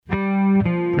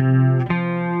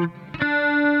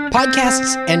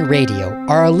Podcasts and radio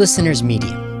are our listeners'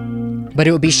 medium, but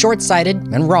it would be short-sighted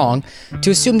and wrong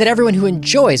to assume that everyone who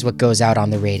enjoys what goes out on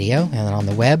the radio and on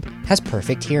the web has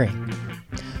perfect hearing.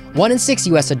 1 in 6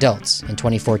 U.S. adults in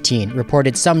 2014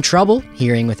 reported some trouble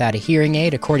hearing without a hearing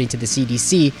aid, according to the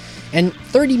CDC, and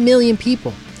 30 million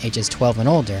people ages 12 and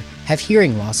older have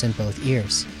hearing loss in both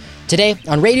ears. Today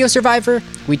on Radio Survivor,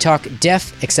 we talk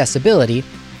deaf accessibility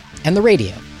and the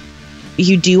radio.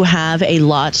 You do have a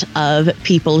lot of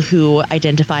people who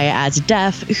identify as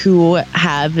deaf who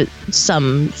have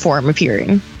some form of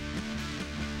hearing.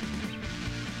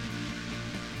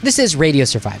 This is Radio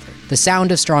Survivor, the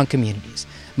sound of strong communities.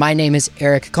 My name is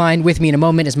Eric Klein. With me in a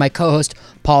moment is my co-host,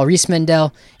 Paul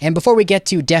Riesmandel. And before we get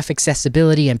to deaf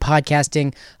accessibility and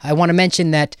podcasting, I want to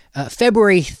mention that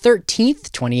February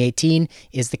 13th, 2018,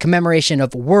 is the commemoration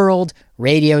of World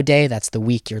Radio Day. That's the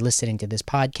week you're listening to this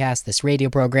podcast, this radio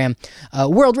program.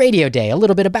 World Radio Day, a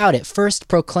little bit about it. First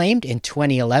proclaimed in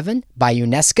 2011 by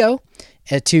UNESCO.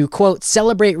 To, quote,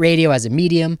 celebrate radio as a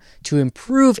medium, to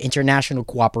improve international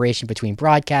cooperation between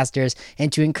broadcasters,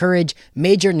 and to encourage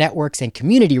major networks and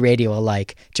community radio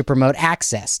alike to promote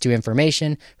access to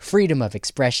information, freedom of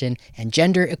expression, and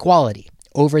gender equality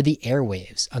over the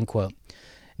airwaves, unquote.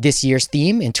 This year's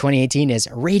theme in 2018 is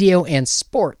radio and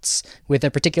sports, with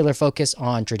a particular focus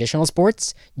on traditional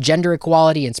sports, gender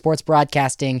equality in sports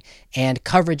broadcasting, and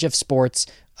coverage of sports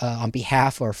on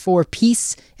behalf or for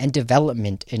peace and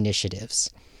development initiatives.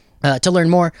 To learn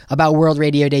more about World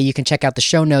Radio Day, you can check out the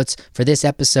show notes for this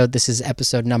episode. This is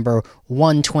episode number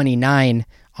 129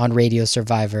 on Radio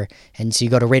Survivor. And so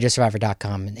you go to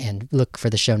radiosurvivor.com and look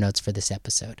for the show notes for this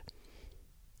episode.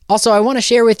 Also, I want to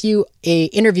share with you an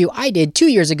interview I did 2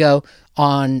 years ago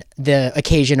on the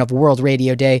occasion of World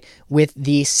Radio Day with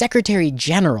the Secretary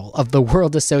General of the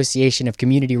World Association of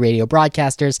Community Radio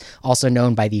Broadcasters, also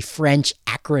known by the French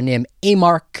acronym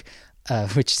AMARC,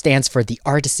 which stands for the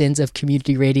Artisans of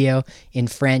Community Radio in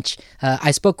French.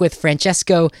 I spoke with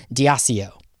Francesco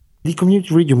Diasio. The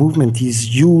community radio movement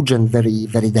is huge and very,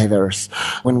 very diverse.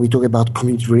 When we talk about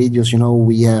community radios,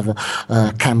 we have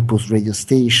campus radio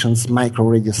stations, micro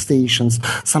radio stations,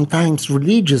 sometimes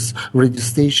religious radio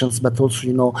stations, but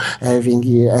also, having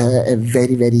a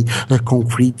very, very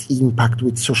concrete impact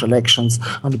with social actions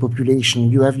on the population.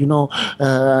 You have,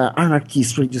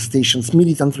 anarchist radio stations,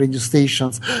 militant radio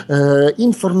stations,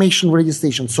 information radio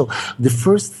stations. So the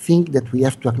first thing that we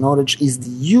have to acknowledge is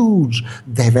the huge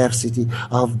diversity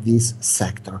of this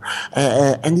sector.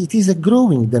 And it is a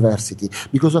growing diversity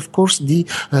because, of course, the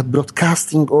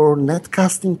broadcasting or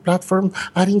netcasting platforms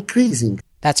are increasing.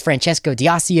 That's Francesco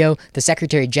Diasio, the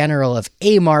Secretary General of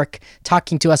AMARC,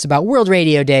 talking to us about World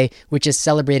Radio Day, which is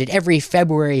celebrated every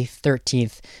February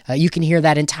 13th. You can hear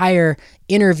that entire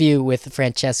interview with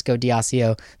Francesco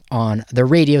Diasio on the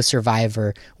Radio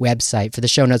Survivor website for the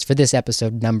show notes for this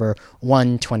episode number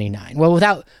 129. Well,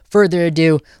 without further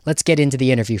ado, let's get into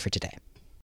the interview for today.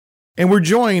 And we're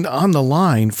joined on the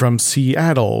line from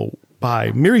Seattle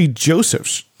by Mary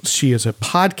Joseph. She is a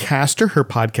podcaster. Her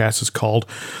podcast is called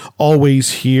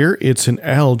Always Here. It's an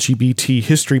LGBT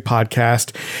history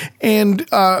podcast. And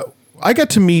I got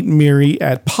to meet Mary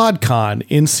at PodCon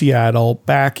in Seattle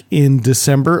back in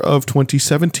December of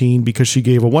 2017 because she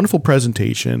gave a wonderful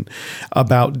presentation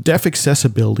about deaf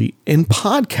accessibility in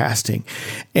podcasting.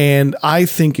 And I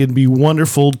think it'd be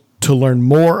wonderful to learn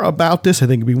more about this. I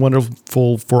think it'd be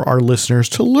wonderful for our listeners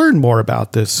to learn more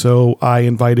about this. So I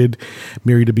invited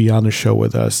Mary to be on the show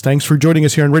with us. Thanks for joining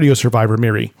us here on Radio Survivor,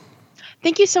 Mary.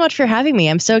 Thank you so much for having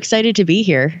me. I'm so excited to be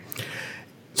here.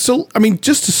 So,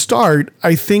 just to start,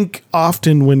 I think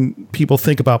often when people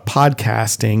think about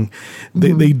podcasting,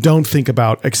 they don't think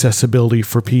about accessibility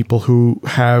for people who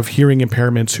have hearing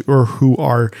impairments or who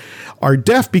are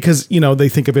deaf because, they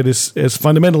think of it as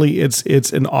fundamentally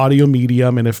it's an audio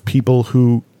medium. And if people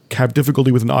who have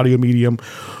difficulty with an audio medium,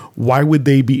 why would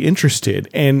they be interested?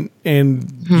 And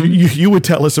you would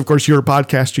tell us, of course, you're a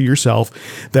podcaster yourself,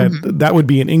 that that would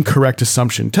be an incorrect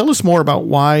assumption. Tell us more about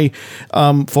why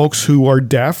folks who are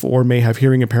deaf or may have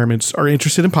hearing impairments are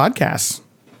interested in podcasts.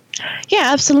 Yeah,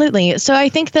 absolutely. So I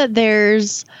think that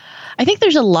there's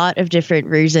a lot of different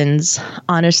reasons,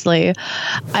 honestly.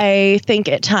 I think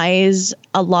it ties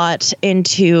a lot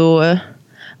into,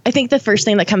 I think the first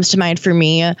thing that comes to mind for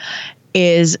me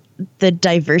is the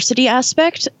diversity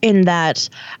aspect, in that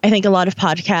I think a lot of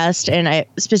podcasts, and I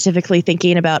specifically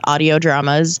thinking about audio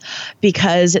dramas,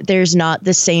 because there's not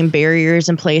the same barriers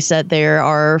in place that there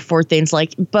are for things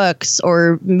like books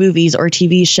or movies or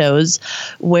TV shows,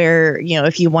 where,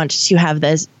 if you want to have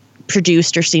this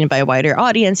produced or seen by a wider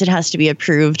audience. It has to be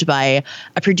approved by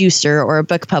a producer or a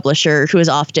book publisher who is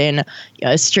often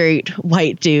a straight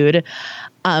white dude.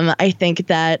 I think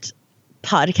that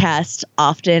podcasts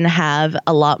often have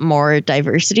a lot more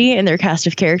diversity in their cast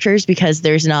of characters because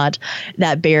there's not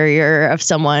that barrier of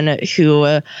someone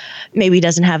who maybe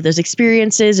doesn't have those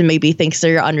experiences and maybe thinks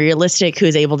they're unrealistic, who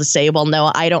is able to say, well,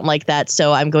 no, I don't like that,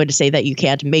 so I'm going to say that you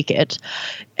can't make it.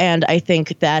 And I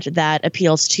think that that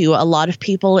appeals to a lot of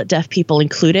people, deaf people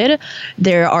included.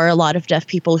 There are a lot of deaf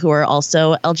people who are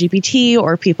also LGBT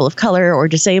or people of color or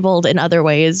disabled in other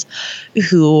ways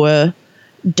who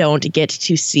don't get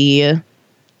to see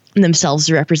themselves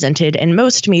represented in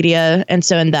most media. And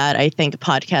so in that, I think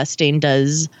podcasting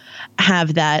does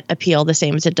have that appeal the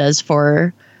same as it does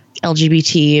for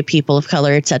LGBT, people of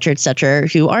color, et cetera,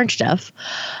 who aren't deaf.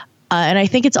 And I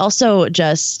think it's also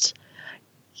just,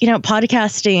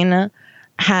 podcasting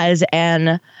has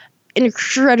an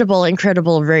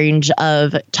incredible range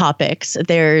of topics.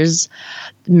 There's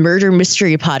murder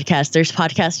mystery podcasts. There's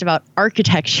podcasts about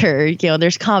architecture.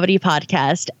 There's comedy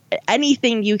podcast,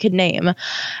 anything you could name.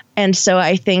 And so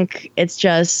I think it's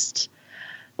just,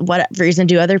 what reason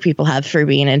do other people have for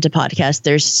being into podcasts?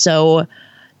 There's so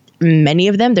many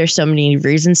of them. There's so many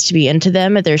reasons to be into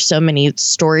them. There's so many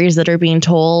stories that are being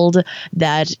told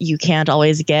that you can't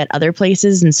always get other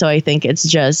places. And so I think it's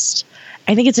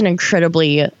an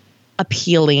incredibly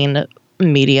appealing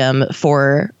medium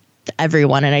for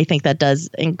everyone. And I think that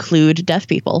does include deaf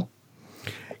people.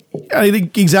 I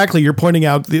think exactly. You're pointing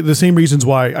out the same reasons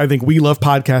why I think we love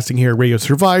podcasting here at Radio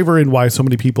Survivor and why so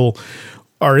many people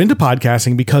are into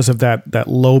podcasting, because of that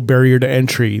low barrier to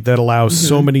entry that allows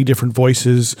so many different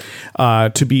voices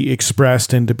to be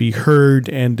expressed and to be heard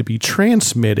and to be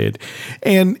transmitted.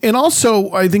 And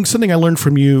also, I think something I learned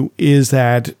from you is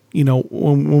that,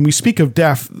 when we speak of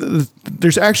deaf,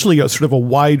 there's actually a sort of a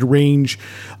wide range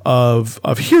of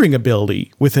hearing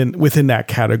ability within that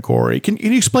category. Can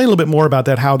you explain a little bit more about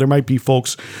that, how there might be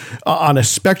folks on a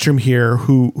spectrum here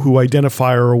who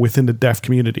identify or are within the deaf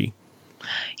community?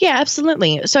 Yeah,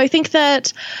 absolutely. So I think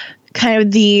that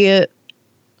the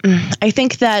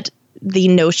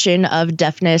notion of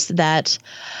deafness that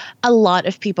a lot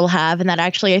of people have, and that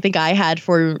actually I think I had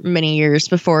for many years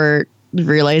before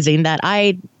realizing that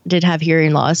I did have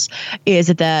hearing loss, is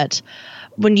that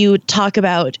when you talk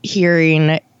about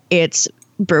hearing, it's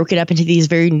broken up into these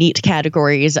very neat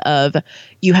categories of,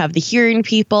 you have the hearing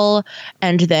people,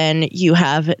 and then you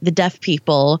have the deaf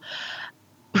people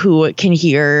who can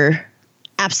hear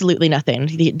absolutely nothing.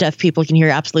 The deaf people can hear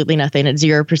absolutely nothing at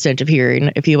 0% of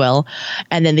hearing, if you will.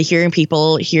 And then the hearing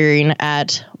people hearing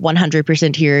at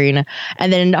 100% hearing.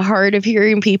 And then hard of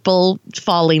hearing people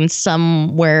falling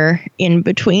somewhere in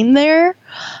between there.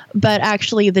 But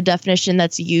actually the definition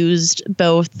that's used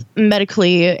both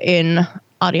medically in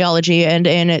audiology and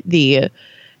in the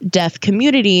deaf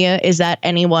community is that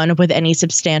anyone with any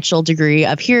substantial degree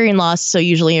of hearing loss, so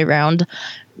usually around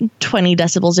 20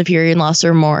 decibels of hearing loss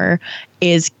or more,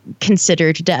 is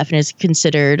considered deaf and is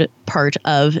considered part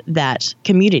of that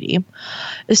community.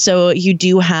 So you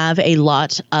do have a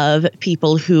lot of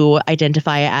people who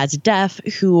identify as deaf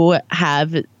who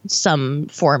have some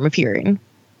form of hearing.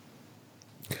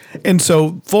 And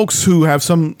so folks who have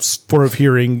some form of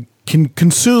hearing can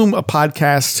consume a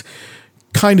podcast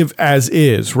kind of as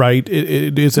is, right?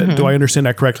 It is. Do I understand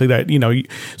that correctly? That,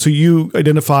 so you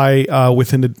identify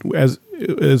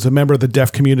as a member of the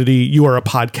deaf community, you are a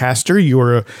podcaster, you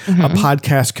are a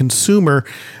podcast consumer.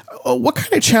 What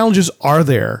kind of challenges are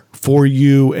there for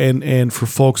you and for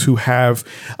folks who have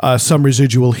some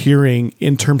residual hearing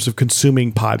in terms of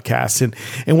consuming podcasts?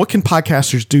 And what can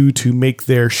podcasters do to make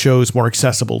their shows more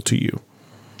accessible to you?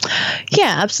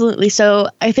 Yeah, absolutely. So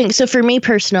I think, for me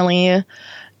personally,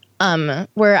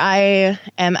 where I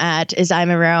am at is I'm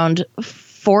around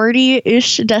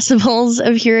 40-ish decibels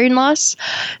of hearing loss.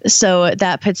 So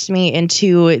that puts me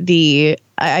into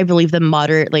I believe the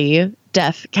moderately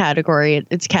deaf category.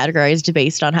 It's categorized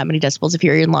based on how many decibels of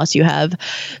hearing loss you have.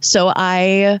 So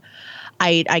I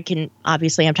can,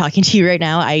 obviously I'm talking to you right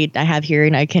now. I have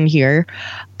hearing, I can hear.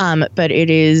 But it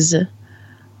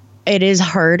is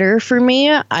harder for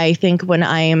me. I think when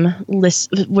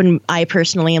I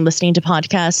personally am listening to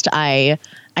podcasts,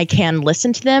 I can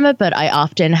listen to them, but I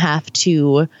often have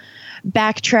to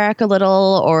backtrack a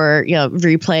little or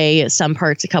replay some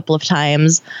parts a couple of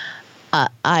times.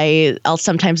 I'll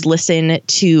sometimes listen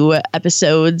to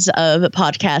episodes of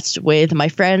podcasts with my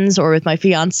friends or with my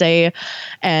fiance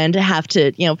and have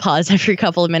to, pause every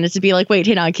couple of minutes to be like, wait,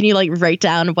 hang on, can you write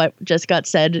down what just got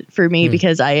said for me?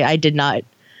 Because I did not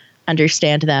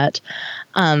understand that.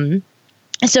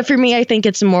 So for me, I think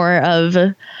it's more of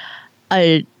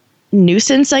a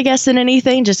nuisance, I guess, than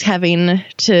anything, just having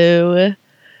to,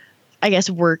 I guess,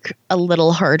 work a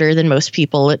little harder than most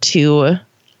people to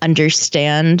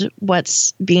understand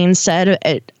what's being said.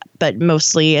 But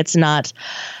mostly it's not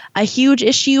a huge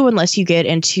issue unless you get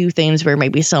into things where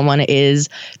maybe someone is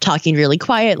talking really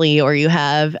quietly, or you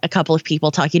have a couple of people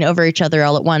talking over each other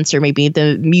all at once, or maybe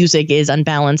the music is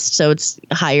unbalanced, so it's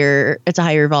a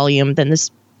higher volume than the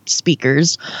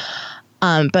speakers.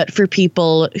 But for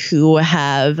people who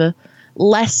have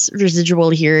less residual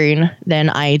hearing than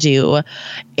I do,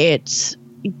 it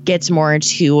gets more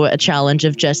into a challenge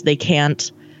of just they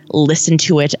can't listen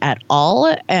to it at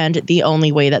all. And the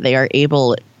only way that they are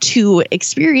able to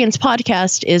experience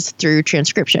podcast is through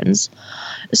transcriptions.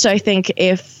 So I think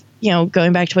if,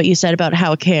 going back to what you said about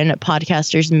how can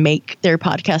podcasters make their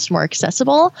podcast more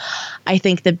accessible, I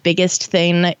think the biggest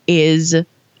thing is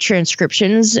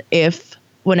transcriptions. If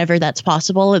whenever that's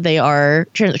possible, they are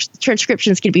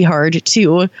transcriptions can be hard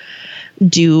to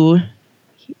do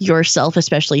yourself,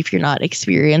 especially if you're not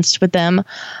experienced with them,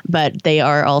 but they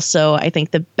are also, I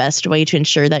think, the best way to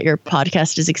ensure that your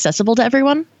podcast is accessible to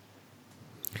everyone.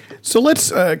 So let's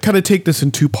kind of take this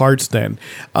in two parts then.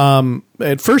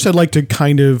 At first, I'd like to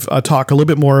kind of talk a little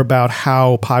bit more about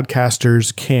how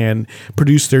podcasters can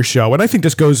produce their show. And I think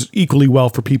this goes equally well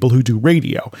for people who do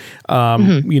radio.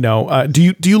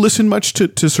 Do you listen much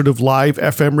to sort of live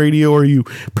FM radio, or are you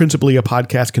principally a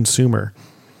podcast consumer?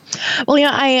 Well,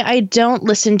 I don't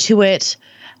listen to it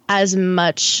as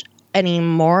much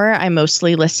anymore. I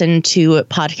mostly listen to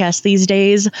podcasts these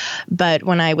days. But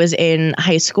when I was in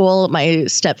high school, my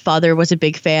stepfather was a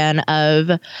big fan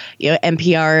of,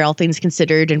 NPR, All Things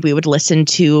Considered, and we would listen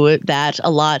to that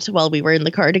a lot while we were in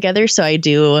the car together. So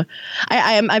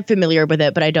I'm familiar with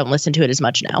it, but I don't listen to it as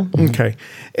much now. Okay.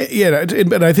 Yeah.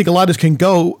 But I think a lot of this can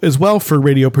go as well for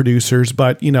radio producers,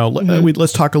 but,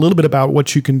 let's talk a little bit about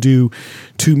what you can do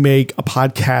to make a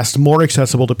podcast more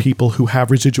accessible to people who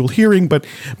have residual hearing, but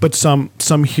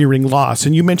some hearing loss.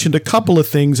 And you mentioned a couple of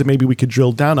things that maybe we could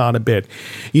drill down on a bit.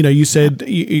 You said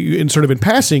in sort of in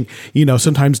passing,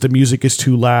 sometimes the music is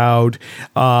too loud.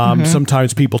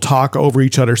 Sometimes people talk over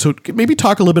each other. So maybe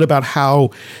talk a little bit about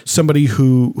how somebody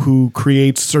who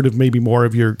creates sort of maybe more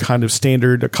of your kind of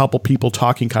standard, a couple people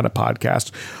talking kind of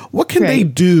podcast, what can they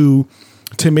do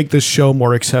to make this show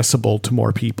more accessible to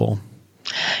more people?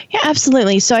 Yeah,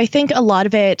 absolutely. So I think a lot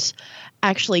of it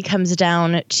actually comes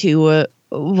down to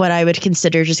what I would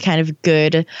consider just kind of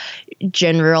good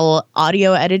general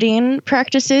audio editing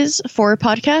practices for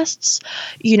podcasts,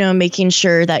 making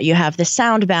sure that you have the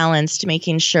sound balanced,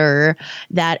 making sure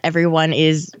that everyone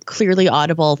is clearly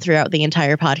audible throughout the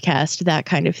entire podcast, that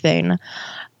kind of thing.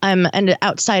 And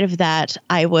outside of that,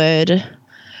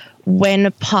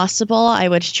 when possible, I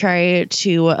would try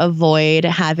to avoid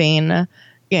having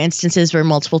instances where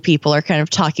multiple people are kind of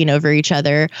talking over each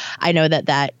other. I know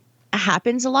that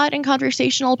happens a lot in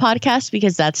conversational podcasts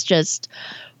because that's just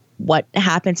what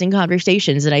happens in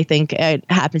conversations. And I think it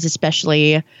happens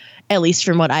especially, at least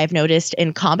from what I've noticed,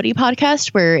 in comedy podcasts,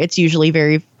 where it's usually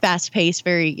very fast paced,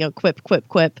 very,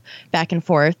 quip, back and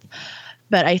forth.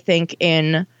 But I think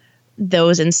in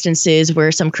those instances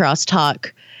where some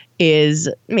crosstalk is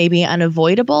maybe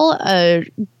unavoidable, a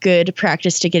good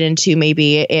practice to get into,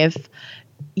 maybe if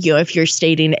you're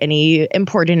stating any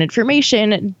important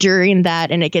information during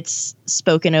that and it gets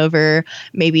spoken over,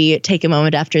 maybe take a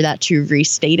moment after that to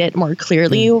restate it more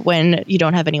clearly when you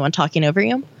don't have anyone talking over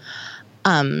you.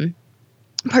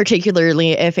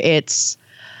 Particularly if it's,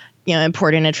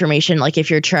 important information, like if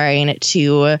you're trying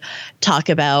to talk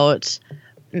about,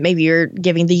 maybe you're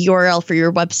giving the URL for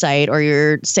your website, or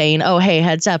you're saying, oh, hey,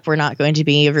 heads up, we're not going to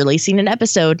be releasing an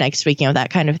episode next week, that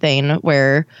kind of thing,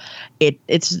 where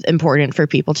it's important for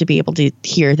people to be able to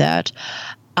hear that.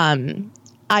 I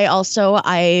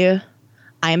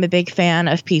am a big fan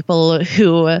of people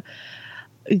who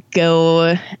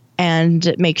go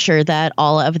and make sure that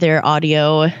all of their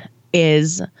audio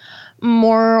is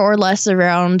more or less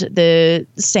around the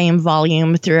same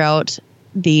volume throughout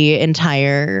the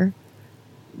entire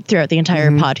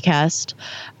podcast.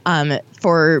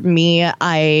 For me,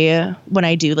 when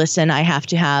I do listen, I have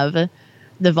to have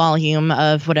the volume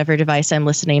of whatever device I'm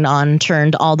listening on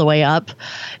turned all the way up.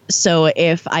 So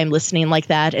if I'm listening like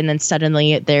that and then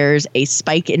suddenly there's a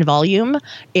spike in volume,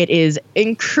 it is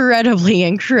incredibly,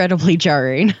 incredibly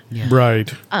jarring. Yeah.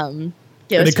 Right. And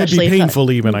it could be painful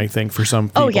even, I think, for some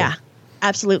people. Oh, yeah,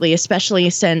 absolutely. Especially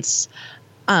since,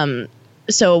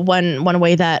 so one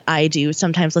way that I do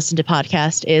sometimes listen to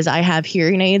podcasts is I have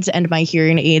hearing aids, and my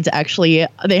hearing aids actually,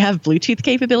 they have Bluetooth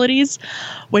capabilities,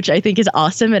 which I think is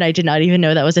awesome. And I did not even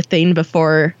know that was a thing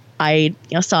before I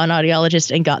saw an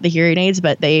audiologist and got the hearing aids,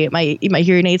 but my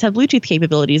hearing aids have Bluetooth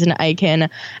capabilities, and I can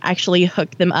actually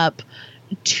hook them up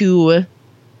to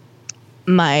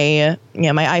my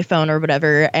my iPhone or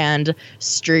whatever and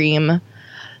stream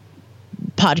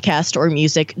podcast or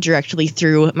music directly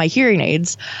through my hearing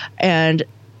aids. And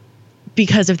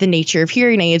because of the nature of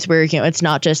hearing aids, where it's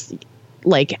not just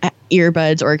like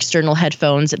earbuds or external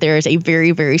headphones, there is a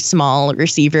very, very small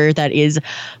receiver that is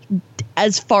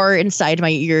as far inside my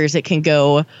ears it can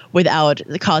go without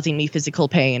causing me physical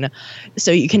pain.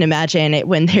 So you can imagine it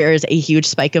when there's a huge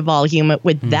spike of volume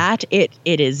with that, it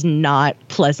is not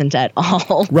pleasant at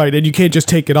all. Right, and you can't just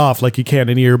take it off like you can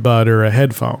an earbud or a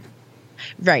headphone.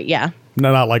 Right, yeah.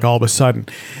 Not like all of a sudden.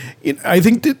 I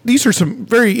think that these are some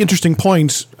very interesting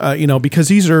points, because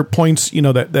these are points,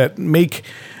 that make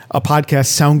a podcast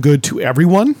sound good to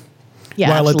everyone, while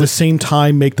absolutely. at the same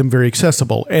time make them very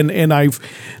accessible. And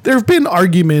there have been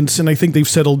arguments, and I think they've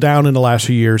settled down in the last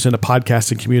few years in the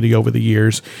podcasting community over the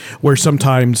years, where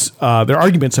sometimes there are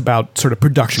arguments about sort of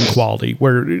production quality,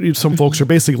 where some folks are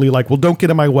basically like, well, don't get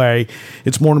in my way.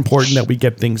 It's more important that we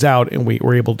get things out and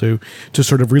we're able to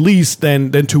sort of release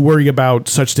than to worry about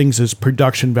such things as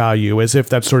production value, as if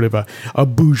that's sort of a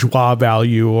bourgeois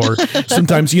value, or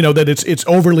sometimes, that it's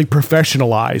overly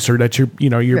professionalized, or that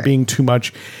you're right. being too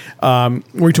much,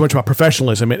 worry too much about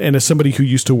professionalism. And as somebody who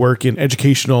used to work in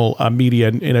educational media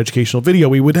and in educational video,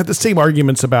 we would have the same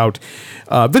arguments about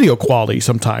video quality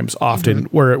sometimes, often,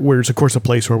 whereas of course a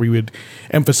place where we would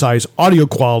emphasize audio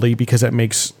quality because that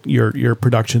makes your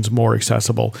productions more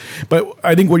accessible. But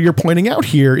I think what you're pointing out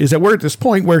here is that we're at this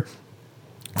point where,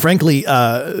 frankly,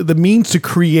 the means to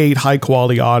create high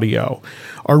quality audio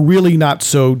are really not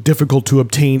so difficult to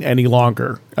obtain any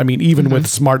longer. I mean, even with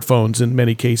smartphones in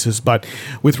many cases, but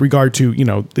with regard to,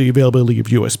 the availability of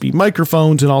USB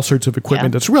microphones and all sorts of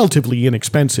equipment that's relatively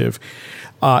inexpensive,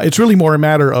 it's really more a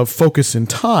matter of focus and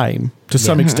time to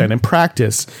some extent, and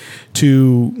practice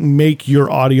to make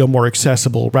your audio more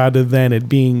accessible, rather than it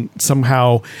being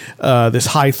somehow this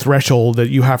high threshold that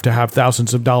you have to have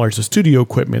thousands of dollars of studio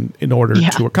equipment in order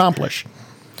to accomplish.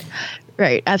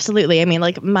 Right. Absolutely. I mean,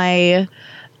 like my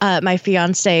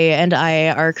fiance and I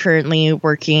are currently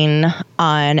working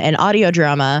on an audio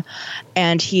drama,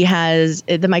 and he has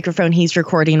the microphone he's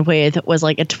recording with was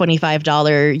like a $25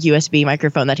 USB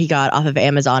microphone that he got off of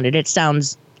Amazon, and it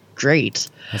sounds great.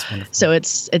 That's wonderful. So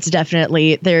it's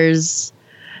definitely there's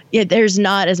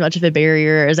not as much of a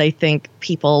barrier as I think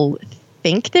people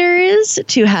think there is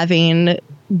to having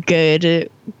good,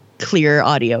 clear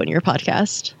audio in your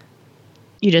podcast.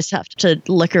 You just have to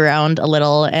look around a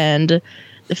little and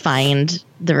find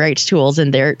the right tools,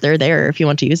 and they're there if you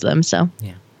want to use them. So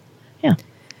yeah.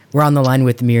 We're on the line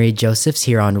with Miri Josephs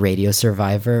here on Radio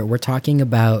Survivor. We're talking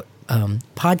about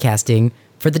podcasting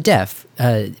for the deaf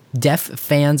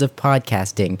fans of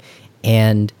podcasting,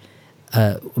 and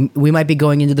we might be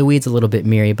going into the weeds a little bit,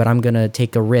 Miri, but I'm going to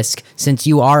take a risk. Since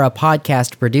you are a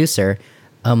podcast producer,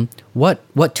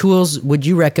 what tools would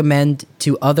you recommend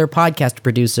to other podcast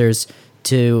producers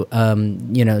to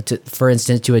for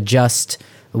instance, to adjust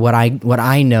what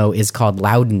I know is called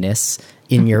loudness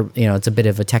in your, it's a bit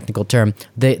of a technical term,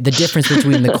 the difference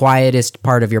between the quietest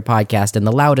part of your podcast and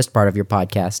the loudest part of your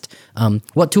podcast.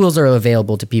 What tools are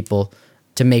available to people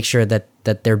to make sure that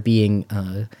they're being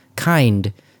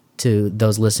kind to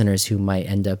those listeners who might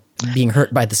end up being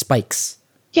hurt by the spikes?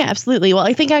 Yeah, absolutely. Well,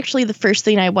 I think actually the first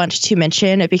thing I want to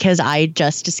mention, because I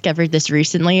just discovered this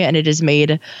recently and it has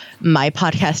made my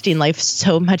podcasting life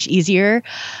so much easier.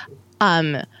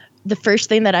 The first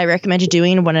thing that I recommend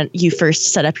doing when you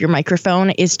first set up your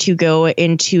microphone is to go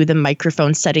into the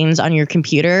microphone settings on your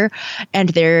computer. And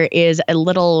there is a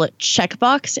little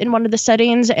checkbox in one of the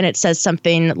settings, and it says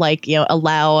something like,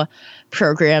 allow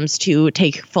programs to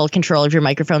take full control of your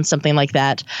microphone, something like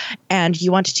that. And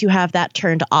you want to have that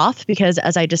turned off, because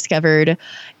as I discovered,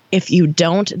 if you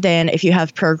don't, then if you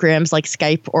have programs like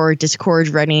Skype or Discord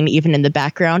running even in the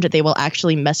background, they will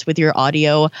actually mess with your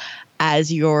audio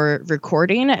as you're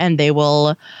recording, and they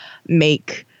will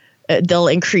they'll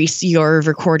increase your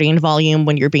recording volume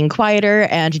when you're being quieter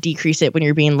and decrease it when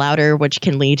you're being louder, which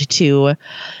can lead to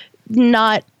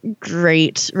not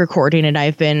great recording. And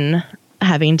I've been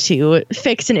having to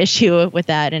fix an issue with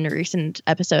that in a recent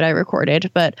episode I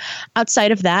recorded. But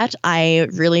outside of that, I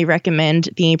really recommend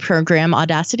the program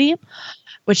Audacity,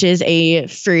 which is a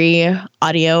free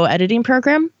audio editing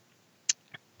program.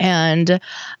 And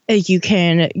you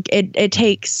can, it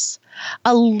takes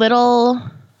a little,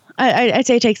 I'd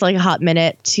say it takes like a hot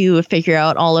minute to figure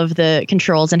out all of the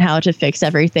controls and how to fix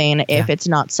everything if it's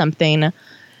not something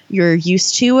you're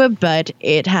used to, but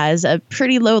it has a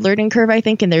pretty low learning curve, I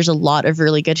think, and there's a lot of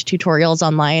really good tutorials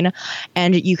online.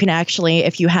 And you can actually,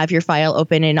 if you have your file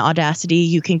open in Audacity,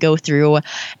 you can go through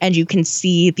and you can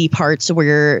see the parts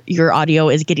where your audio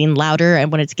is getting louder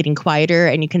and when it's getting quieter,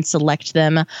 and you can select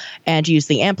them and use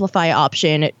the amplify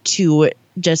option to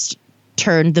just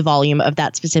turn the volume of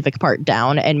that specific part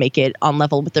down and make it on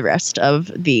level with the rest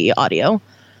of the audio.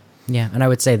 Yeah, and I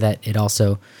would say that it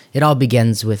all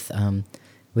begins with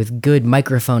good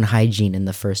microphone hygiene in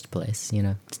the first place.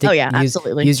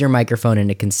 Absolutely. Use your microphone in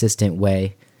a consistent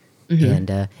way,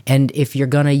 and if you're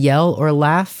gonna yell or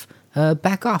laugh,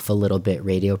 back off a little bit,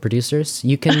 radio producers.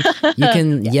 You can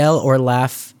yes. yell or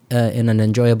laugh in an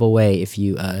enjoyable way if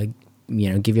you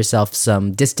give yourself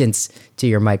some distance to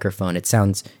your microphone. It's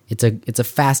a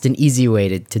fast and easy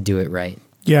way to do it right.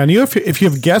 Yeah, and if you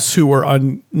have guests who are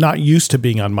not used to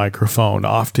being on microphone,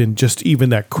 often just even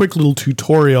that quick little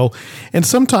tutorial, and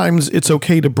sometimes it's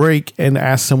okay to break and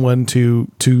ask someone to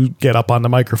get up on the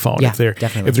microphone if they're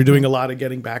doing a lot of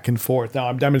getting back and forth. Now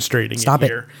I'm demonstrating Stop it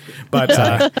here, but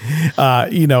to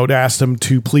ask them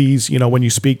to please, when you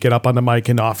speak, get up on the mic,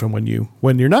 and often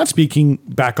when you're not speaking,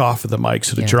 back off of the mic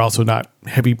so that you're also not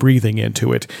heavy breathing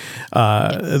into it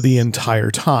the entire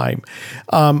time.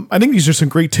 I think these are some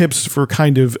great tips for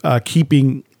kind of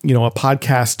keeping a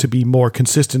podcast to be more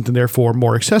consistent and therefore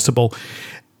more accessible.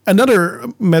 Another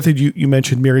method you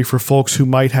mentioned, Mary, for folks who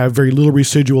might have very little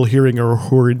residual hearing or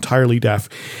who are entirely deaf,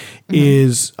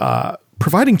 is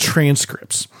providing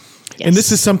transcripts. Yes. And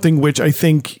this is something which I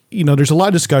think there's a lot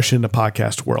of discussion in the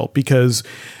podcast world because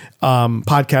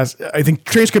I think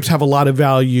transcripts have a lot of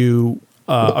value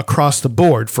across the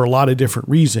board for a lot of different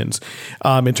reasons,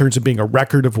 in terms of being a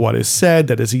record of what is said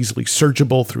that is easily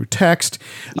searchable through text.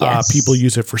 Yes. People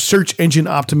use it for search engine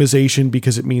optimization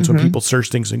because it means when people search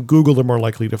things in Google, they're more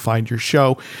likely to find your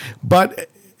show. But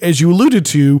as you alluded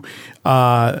to,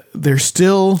 they're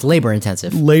still labor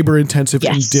intensive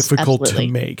and difficult to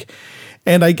make.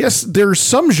 And I guess there are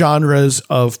some genres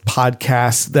of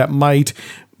podcasts that might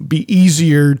be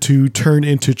easier to turn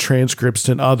into transcripts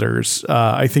than others.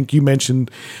 I think you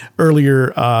mentioned earlier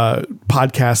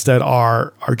podcasts that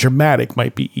are dramatic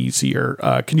might be easier.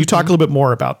 Can you talk a little bit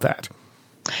more about that?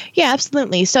 Yeah,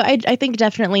 absolutely. So I think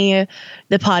definitely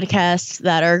the podcasts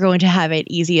that are going to have it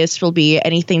easiest will be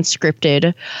anything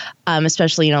scripted,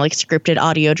 especially, like scripted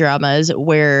audio dramas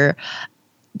where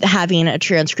having a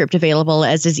transcript available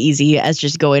is as easy as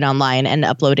just going online and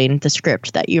uploading the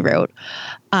script that you wrote.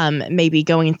 Maybe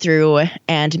going through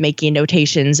and making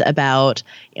notations about,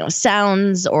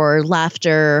 sounds or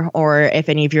laughter, or if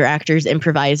any of your actors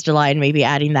improvised a line, maybe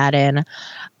adding that in.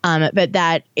 But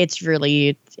that it's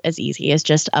really as easy as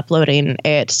just uploading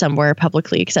it somewhere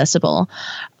publicly accessible.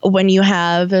 When you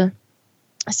have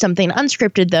something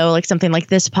unscripted, though, like something like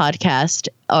this podcast,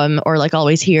 or like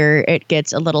Always Here, it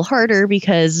gets a little harder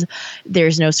because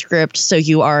there's no script. So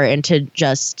you are into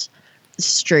just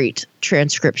straight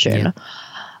transcription,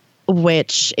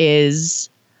 which is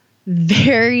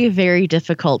very, very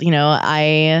difficult.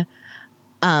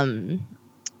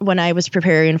 When I was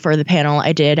preparing for the panel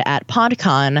I did at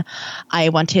PodCon, I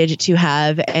wanted to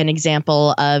have an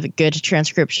example of good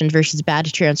transcription versus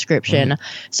bad transcription.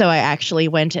 So I actually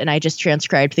went and I just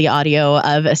transcribed the audio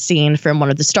of a scene from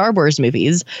one of the Star Wars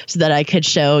movies so that I could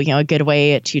show, a good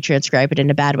way to transcribe it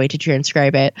and a bad way to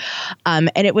transcribe it.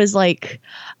 And it was like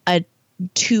a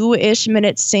 2-ish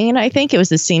minute scene. I think it was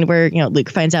the scene where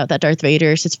Luke finds out that Darth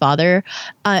Vader is his father,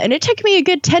 and it took me a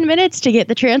good 10 minutes to get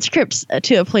the transcripts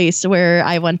to a place where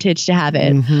I wanted to have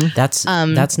it. That's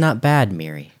not bad,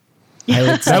 Miri. I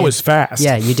would say, that was fast.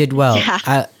 Yeah, you did well.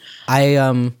 Yeah.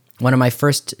 I one of my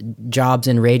first jobs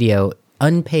in radio,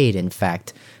 unpaid in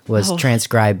fact, was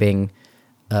transcribing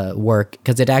work,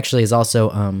 because it actually is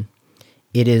also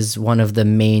it is one of the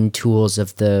main tools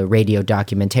of the radio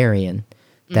documentarian.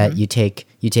 That you take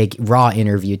raw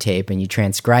interview tape and you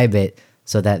transcribe it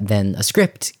so that then a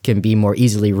script can be more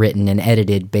easily written and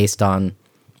edited based on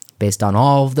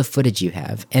all of the footage you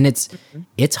have. And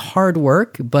it's hard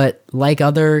work, but like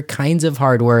other kinds of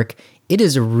hard work, it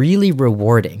is really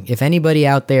rewarding. If anybody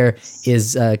out there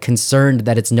is concerned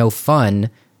that it's no fun,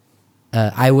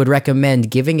 I would recommend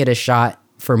giving it a shot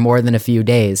for more than a few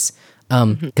days,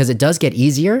 because it does get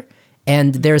easier,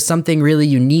 and there's something really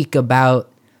unique about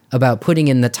putting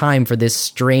in the time for this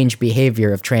strange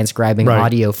behavior of transcribing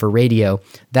audio for radio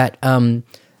that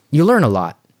you learn a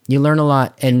lot.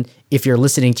 And if you're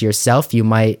listening to yourself, you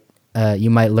might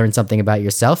learn something about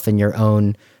yourself and your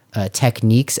own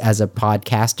techniques as a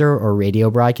podcaster or radio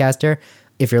broadcaster.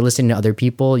 If you're listening to other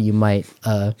people, you might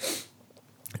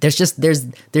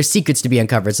there's secrets to be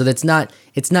uncovered. So it's not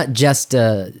just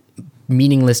a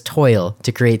meaningless toil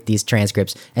to create these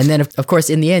transcripts. And then of course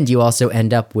in the end you also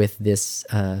end up with this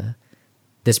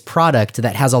this product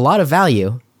that has a lot of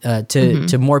value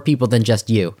to more people than just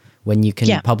you when you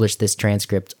can publish this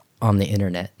transcript on the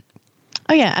internet.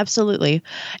 Oh yeah, absolutely.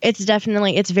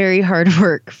 It's very hard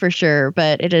work for sure,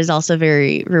 but it is also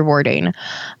very rewarding.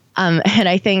 And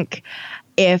I think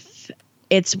if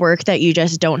it's work that you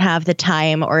just don't have the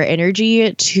time or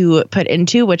energy to put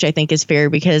into, which I think is fair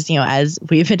because, as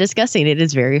we've been discussing, it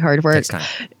is very hard work. Takes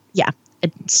time. Yeah,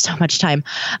 it's so much time.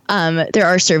 There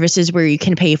are services where you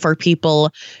can pay for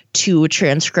people to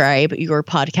transcribe your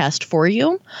podcast for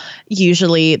you.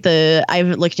 Usually I've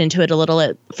looked into it a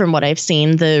little from what I've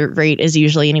seen, the rate is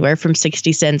usually anywhere from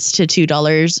 60 cents to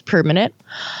 $2 per minute,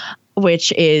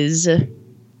 which is,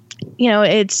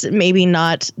 it's maybe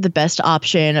not the best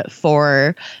option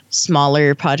for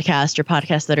smaller podcasts or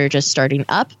podcasts that are just starting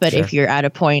up. But if you're at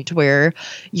a point where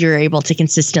you're able to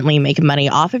consistently make money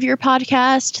off of your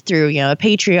podcast through, a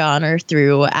Patreon or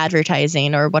through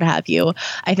advertising or what have you,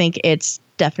 I think it's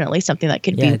definitely something that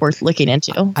could be worth looking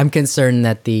into. I'm concerned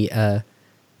that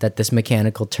that this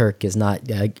Mechanical Turk is not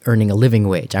earning a living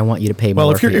wage. I want you to pay more.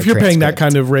 Well, if you're paying that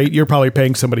kind of rate, you're probably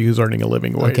paying somebody who's earning a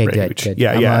living wage. Okay, good.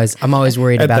 Yeah, I'm always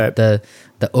worried about the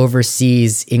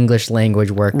overseas English language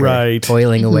worker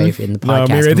toiling away in the podcast.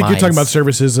 No, Mary, I think you're talking about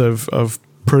services of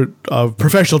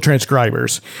professional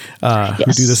transcribers who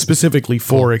do this specifically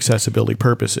for accessibility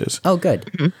purposes. Oh,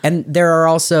 good. And there are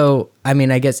also, I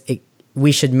guess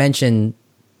we should mention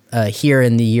here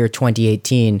in the year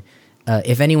 2018.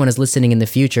 If anyone is listening in the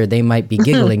future, they might be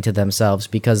giggling to themselves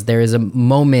because there is a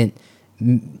moment,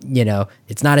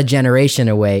 it's not a generation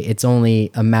away. It's only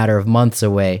a matter of months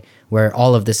away where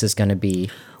all of this is going to be.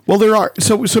 Well, there are.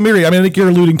 So Miri, I think you're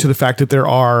alluding to the fact that there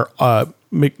are,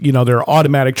 there are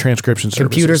automatic transcription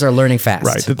services. Computers are learning fast.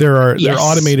 Right. That there are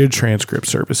automated transcript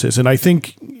services. And I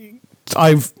think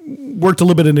I've worked a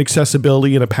little bit in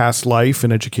accessibility in a past life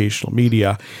in educational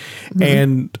media,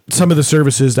 and some of the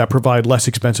services that provide less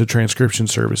expensive transcription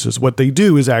services, what they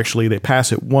do is actually they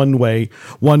pass it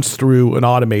once through an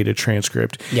automated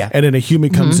transcript, and then a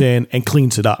human comes in and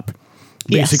cleans it up.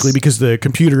 Basically, because the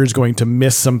computer is going to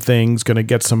miss some things, going to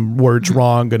get some words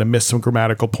wrong, going to miss some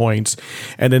grammatical points,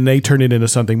 and then they turn it into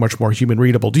something much more human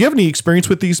readable. Do you have any experience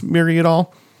with these, Miri, at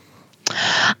all?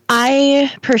 I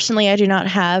do not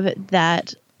have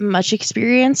that much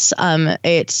experience.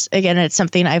 It's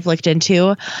something I've looked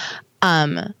into.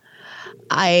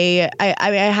 I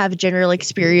have general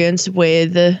experience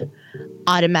with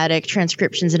automatic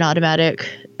transcriptions and automatic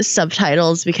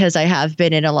subtitles because I have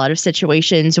been in a lot of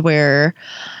situations where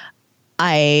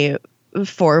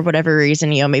for whatever reason,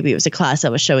 maybe it was a class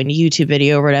that was showing a YouTube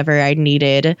video or whatever, I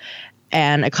needed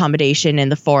an accommodation in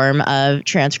the form of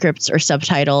transcripts or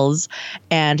subtitles.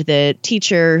 And the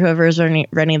teacher, whoever was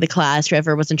running the class,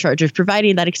 whoever was in charge of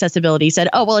providing that accessibility said,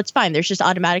 oh, well, it's fine. There's just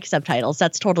automatic subtitles.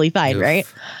 That's totally fine, right?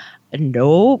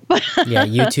 Nope. Yeah,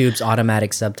 YouTube's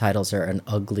automatic subtitles are an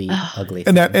ugly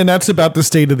thing. And that's about the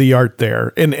state of the art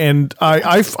there. And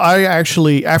I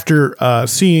actually, after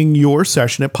seeing your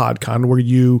session at PodCon where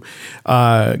you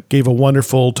gave a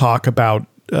wonderful talk about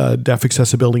deaf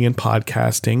accessibility and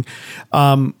podcasting,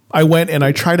 I went and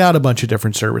I tried out a bunch of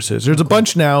different services. There's a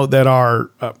bunch now that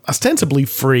are ostensibly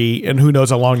free, and who knows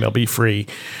how long they'll be free,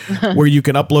 where you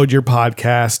can upload your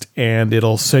podcast and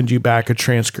it'll send you back a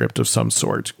transcript of some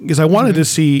sort. Because I wanted to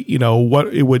see,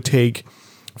 what it would take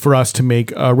for us to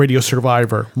make Radio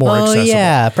Survivor more accessible. Oh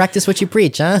yeah, practice what you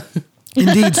preach, huh?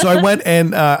 Indeed. So I went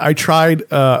and I tried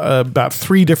about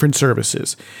 3 different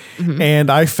services. And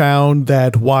I found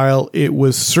that while it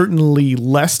was certainly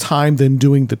less time than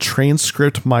doing the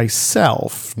transcript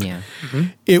myself,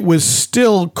 it was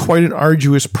still quite an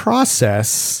arduous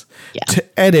process to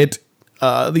edit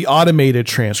the automated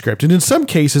transcript. And in some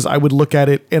cases, I would look at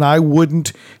it and I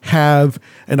wouldn't have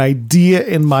an idea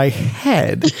in my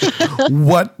head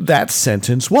what that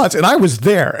sentence was. And I was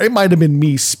there. It might have been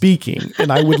me speaking.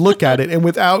 And I would look at it, and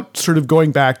without sort of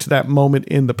going back to that moment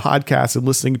in the podcast and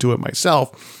listening to it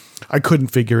myself, I couldn't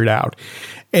figure it out.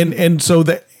 And so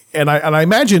that, and I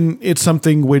imagine it's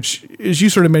something which, as you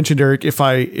sort of mentioned, Eric, if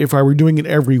I were doing it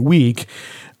every week,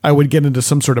 I would get into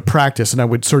some sort of practice and I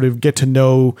would sort of get to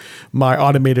know my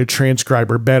automated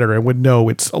transcriber better and would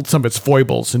know some of its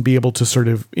foibles and be able to sort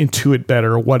of intuit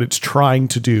better what it's trying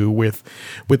to do with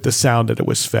the sound that it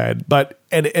was fed. But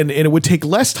and it would take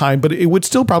less time, but it would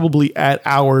still probably add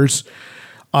hours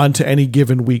onto any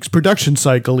given week's production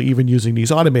cycle, even using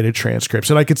these automated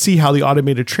transcripts. And I could see how the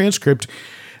automated transcript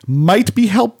might be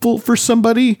helpful for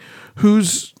somebody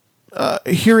who's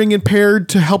hearing impaired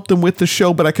to help them with the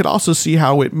show, but I could also see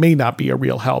how it may not be a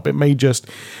real help. It may just,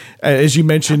 as you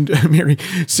mentioned, Mary,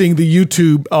 seeing the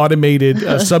YouTube automated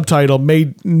subtitle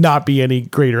may not be any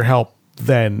greater help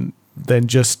than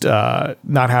just not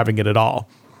having it at all.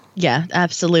 Yeah,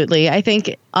 absolutely. I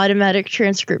think automatic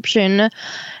transcription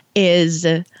is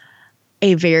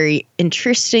a very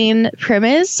interesting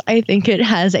premise. I think it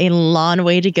has a long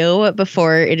way to go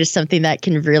before it is something that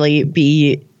can really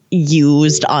be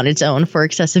used on its own for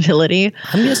accessibility.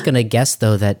 I'm just going to guess,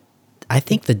 though, that I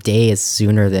think the day is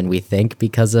sooner than we think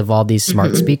because of all these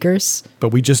smart speakers. But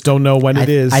we just don't know when it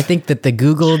is. I think that the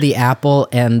Google, the Apple,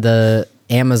 and the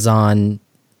Amazon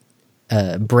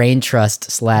brain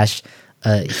trust /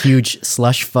 huge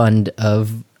slush fund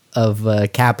of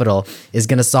capital is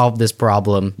going to solve this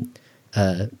problem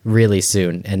really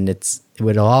soon, and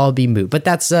it'll all be moot. But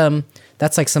that's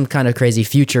like some kind of crazy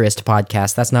futurist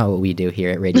podcast. That's not what we do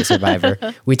here at Radio Survivor.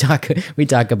 we talk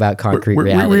about concrete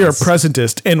realities. We are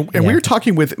presentist, and we're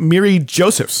talking with Miri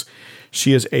Josephs.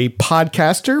 She is a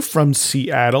podcaster from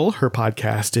Seattle. Her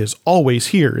podcast is Always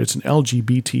Here. It's an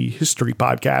LGBT history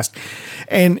podcast.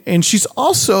 And she's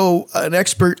also an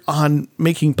expert on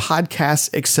making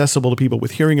podcasts accessible to people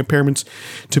with hearing impairments,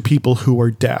 to people who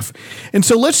are deaf. And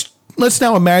so let's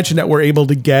now imagine that we're able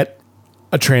to get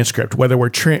a transcript, whether we're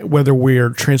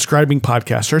transcribing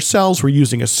podcasts ourselves, we're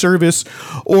using a service,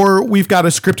 or we've got a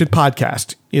scripted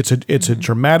podcast. It's a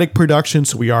dramatic production,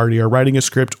 so we already are writing a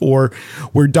script, or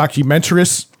we're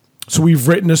documentarists, so we've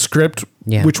written a script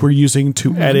which we're using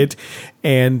to edit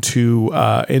and to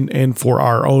and for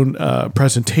our own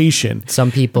presentation.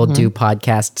 Some people do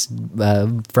podcasts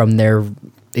from their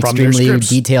extremely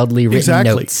detailedly written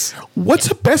notes.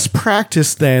 What's a best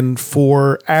practice then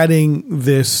for adding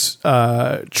this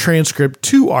transcript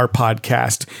to our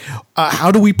podcast? How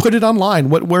do we put it online?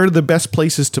 Where are the best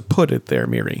places to put it there,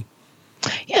 Miri?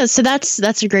 Yeah, so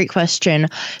that's a great question.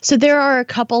 So there are a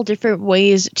couple different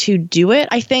ways to do it.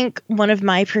 I think one of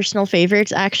my personal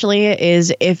favorites actually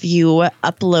is if you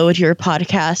upload your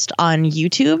podcast on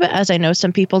YouTube, as I know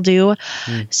some people do.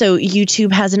 So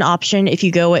YouTube has an option if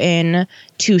you go in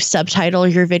to subtitle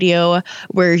your video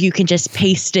where you can just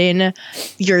paste in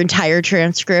your entire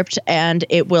transcript and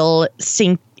it will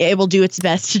do its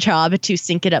best job to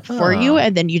sync it up for you.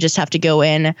 And then you just have to go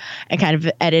in and kind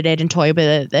of edit it and toy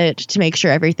with it to make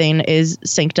sure everything is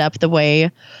synced up the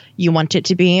way you want it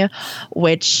to be,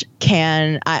 which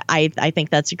I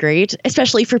think that's great,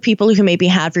 especially for people who maybe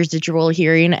have residual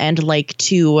hearing and like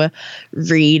to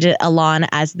read along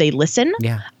as they listen.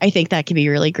 Yeah. I think that can be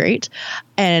really great.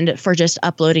 And for just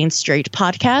uploading straight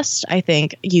podcast, I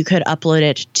think you could upload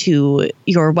it to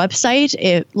your website.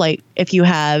 If you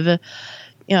have a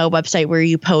website where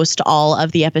you post all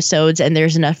of the episodes and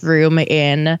there's enough room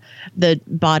in the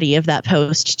body of that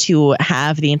post to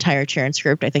have the entire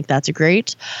transcript, I think that's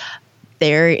great.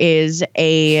 There is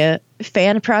a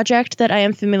fan project that I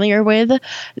am familiar with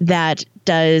that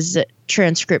does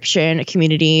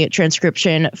community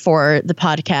transcription for the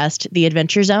podcast The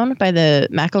Adventure Zone by the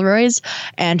McElroys,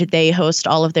 and they host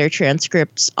all of their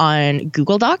transcripts on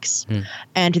Google Docs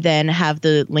and then have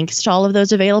the links to all of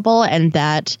those available, and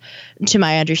that, to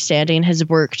my understanding, has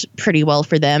worked pretty well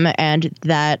for them, and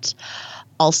that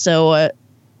also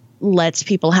lets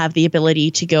people have the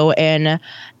ability to go in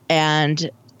and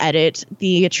edit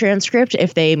the transcript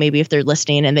if they're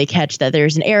listening and they catch that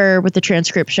there's an error with the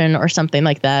transcription or something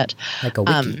like that. Like a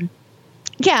wiki.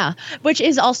 Which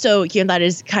is also, that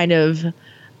is kind of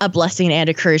a blessing and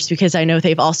a curse, because I know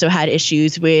they've also had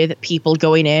issues with people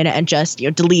going in and just,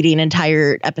 deleting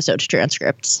entire episode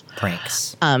transcripts.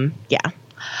 Pranks.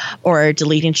 Or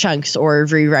deleting chunks or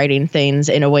rewriting things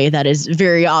in a way that is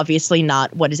very obviously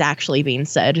not what is actually being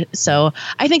said. So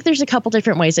I think there's a couple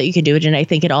different ways that you can do it, and I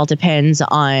think it all depends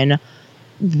on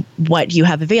what you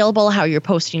have available, how you're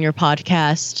posting your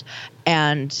podcast,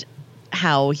 and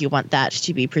how you want that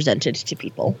to be presented to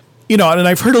people. And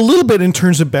I've heard a little bit in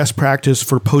terms of best practice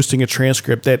for posting a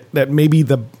transcript that maybe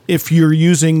if you're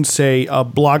using, say, a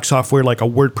blog software like a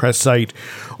WordPress site,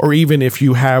 or even if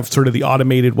you have sort of the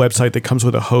automated website that comes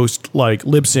with a host like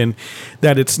Libsyn,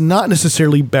 that it's not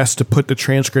necessarily best to put the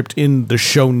transcript in the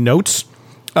show notes,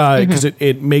 because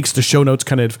it makes the show notes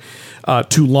kind of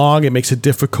too long. It makes it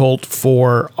difficult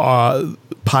for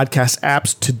podcast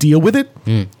apps to deal with it.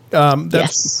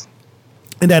 Yes.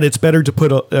 And that it's better to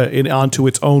put it onto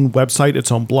its own website,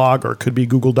 its own blog, or it could be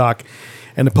Google Doc,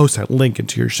 and to post that link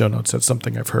into your show notes. That's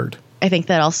something I've heard. I think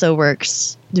that also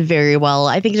works very well.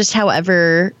 I think just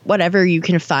whatever you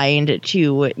can find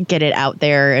to get it out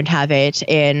there and have it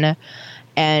in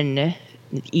an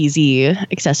easy,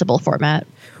 accessible format.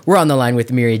 We're on the line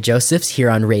with Miri Josephs here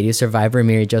on Radio Survivor.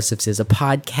 Miri Josephs is a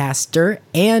podcaster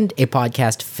and a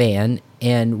podcast fan,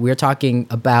 and we're talking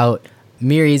about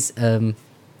Miri's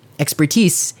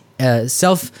expertise,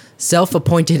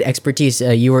 self-appointed expertise.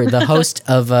 You were the host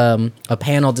of a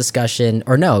panel discussion,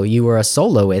 or no, you were a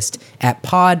soloist at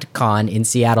PodCon in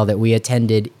Seattle that we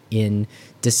attended in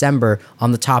December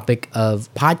on the topic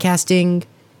of podcasting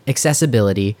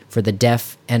accessibility for the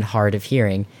deaf and hard of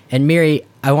hearing. And Miri,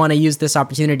 I want to use this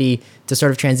opportunity to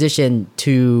sort of transition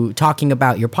to talking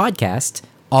about your podcast,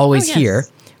 Always Here,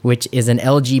 which is an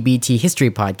LGBT history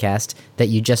podcast that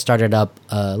you just started up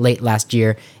late last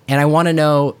year. And I want to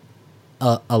know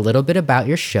a little bit about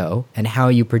your show and how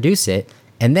you produce it.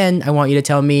 And then I want you to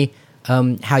tell me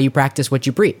how you practice what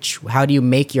you preach. How do you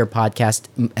make your podcast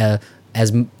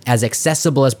as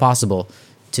accessible as possible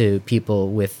to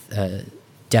people with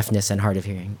deafness and hard of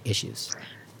hearing issues?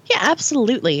 Yeah,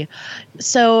 absolutely.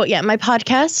 So, my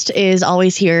podcast is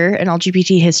Always Here, an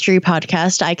LGBT history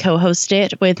podcast. I co-host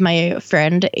it with my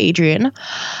friend Adrian.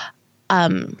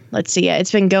 Let's see.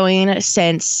 It's been going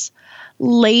since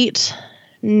late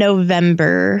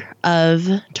November of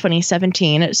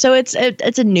 2017. So it's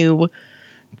a new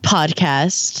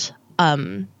podcast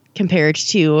compared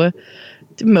to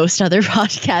most other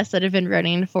podcasts that have been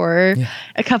running for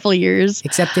a couple years.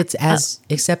 Except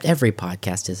every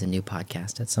podcast is a new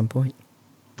podcast at some point.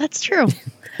 That's true.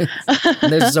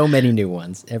 There's so many new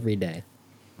ones every day.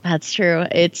 That's true.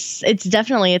 It's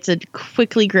definitely a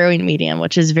quickly growing medium,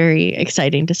 which is very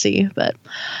exciting to see. But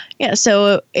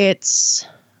so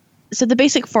the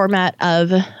basic format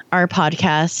of our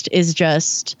podcast is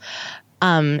just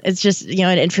it's just,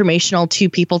 an informational two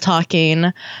people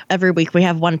talking. Every week we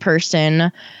have one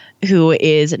person who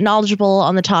is knowledgeable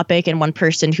on the topic and one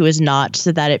person who is not,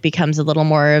 so that it becomes a little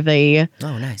more of a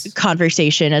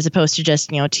conversation as opposed to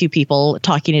just, two people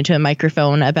talking into a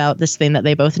microphone about this thing that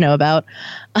they both know about.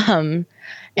 And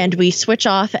we switch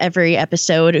off every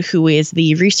episode who is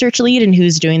the research lead and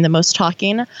who's doing the most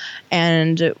talking.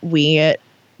 And we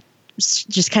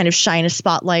just kind of shine a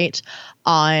spotlight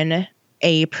on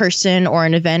a person or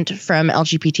an event from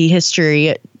LGBT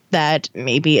history that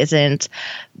maybe isn't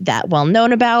that well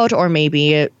known about, or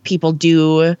maybe people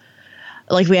do.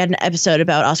 Like, we had an episode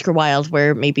about Oscar Wilde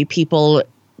where maybe people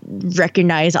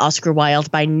recognize Oscar Wilde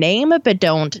by name, but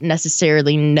don't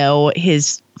necessarily know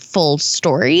his full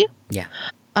story. Yeah.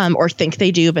 Or think they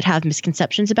do, but have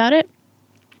misconceptions about it.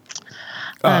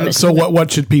 So what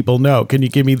should people know? Can you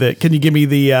give me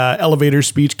the elevator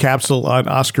speech capsule on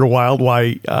Oscar Wilde,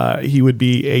 why he would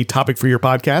be a topic for your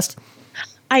podcast?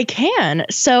 I can.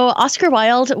 So Oscar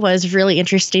Wilde was really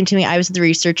interesting to me. I was the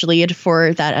research lead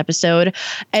for that episode,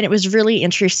 and it was really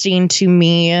interesting to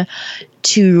me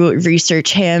to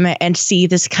research him and see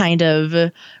this kind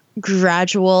of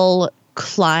gradual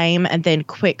climb and then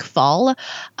quick fall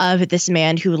of this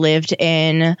man who lived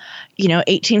in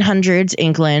 1800s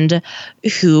England,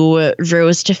 who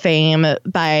rose to fame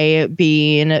by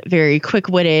being very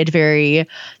quick-witted,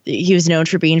 he was known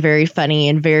for being very funny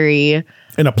and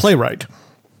and a playwright.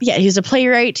 Yeah, he was a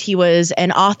playwright. He was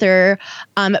an author.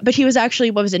 But he was actually,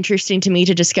 what was interesting to me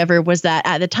to discover was that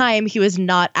at the time, he was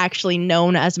not actually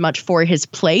known as much for his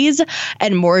plays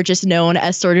and more just known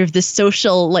as sort of this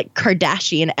social, like,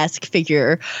 Kardashian-esque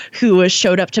figure who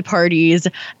showed up to parties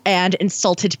and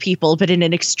insulted people, but in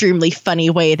an extremely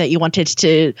funny way that you wanted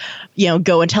to,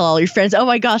 go and tell all your friends, oh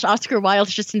my gosh, Oscar Wilde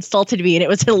just insulted me and it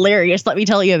was hilarious. Let me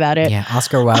tell you about it. Yeah,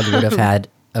 Oscar Wilde would have had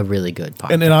a really good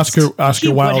podcast. And then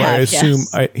Oscar Wilde, I assume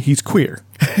he's queer.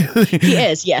 He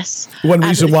is, yes. One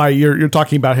reason why you're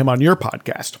talking about him on your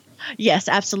podcast. Yes,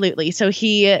 absolutely. So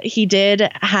he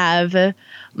did have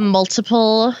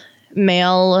multiple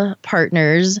male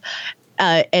partners,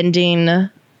 ending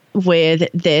with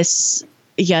this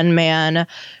young man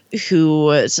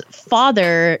whose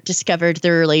father discovered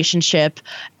the relationship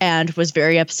and was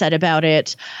very upset about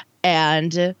it,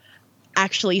 and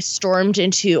actually stormed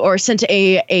into or sent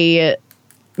a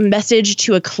message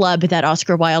to a club that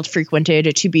Oscar Wilde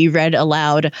frequented to be read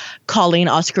aloud, calling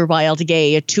Oscar Wilde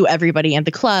gay to everybody in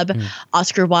the club.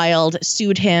 Oscar Wilde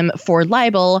sued him for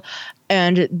libel,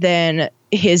 and then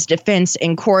his defense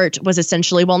in court was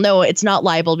essentially, well, no, it's not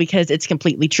libel because it's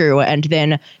completely true. And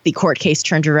then the court case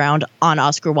turned around on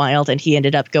Oscar Wilde, and he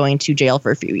ended up going to jail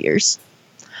for a few years.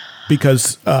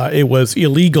 Because it was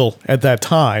illegal at that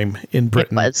time in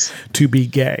Britain to be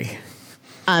gay.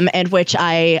 And which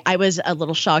I was a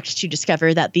little shocked to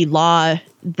discover that the law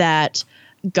that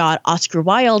got Oscar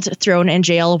Wilde thrown in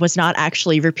jail was not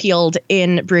actually repealed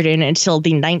in Britain until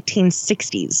the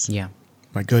 1960s. Yeah.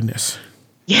 My goodness.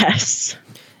 Yes.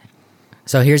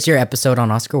 So here's your episode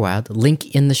on Oscar Wilde.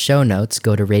 Link in the show notes.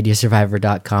 Go to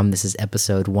radiosurvivor.com. This is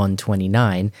episode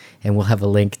 129, and we'll have a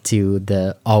link to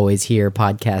the Always Here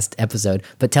podcast episode.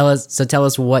 But tell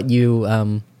us what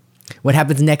you what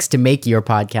happens next to make your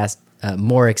podcast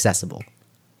more accessible.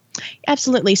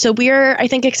 Absolutely. So I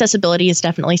think accessibility is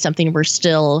definitely something we're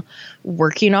still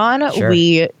working on. Sure.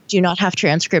 We do not have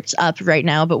transcripts up right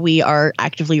now, but we are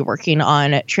actively working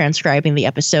on transcribing the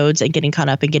episodes and getting caught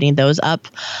up and getting those up.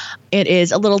 It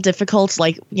is a little difficult,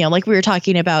 like we were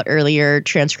talking about earlier.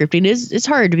 Transcripting is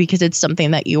hard because it's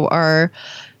something that you are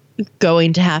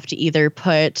going to have to either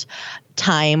put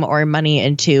time or money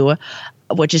into,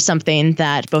 which is something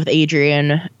that both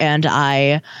Adrian and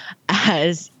I,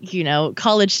 as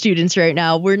college students right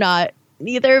now,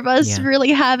 neither of us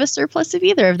really have a surplus of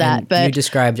either of that. And but you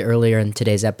described earlier in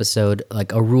today's episode,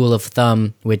 like a rule of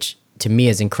thumb, which to me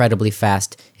is incredibly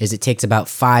fast, is it takes about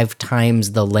 5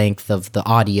 times the length of the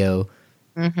audio.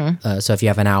 Mm-hmm. So if you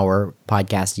have an hour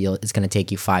podcast, it's going to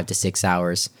take you 5 to 6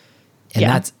 hours.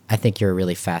 And I think you're a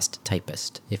really fast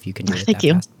typist if you can do it Thank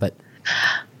you. fast. But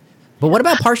what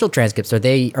about partial transcripts? Are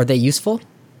they useful?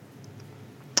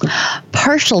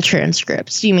 Partial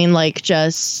transcripts? You mean like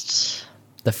just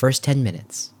the first 10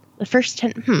 minutes? The first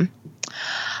 10. Is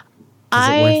it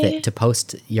worth it to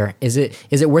post your? Is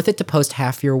it worth it to post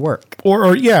half your work?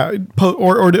 Or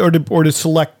to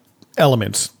select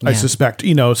elements? I suspect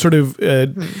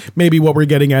maybe what we're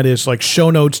getting at is like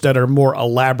show notes that are more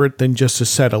elaborate than just a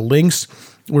set of links.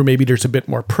 Where maybe there's a bit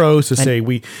more prose to say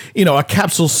a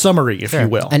capsule summary, if you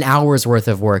will. An hour's worth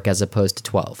of work as opposed to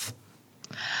 12.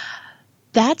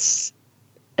 That's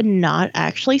not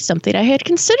actually something I had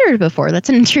considered before. That's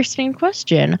an interesting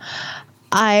question.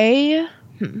 I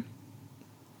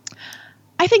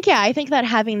think that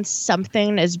having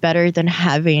something is better than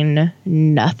having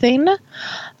nothing.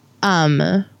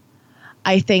 I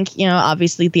think,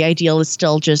 obviously the ideal is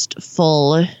still just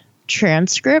full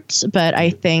transcripts, but I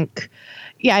think,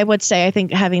 I would say I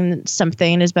think having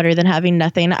something is better than having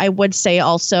nothing. I would say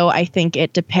also I think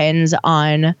it depends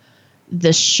on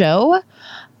the show.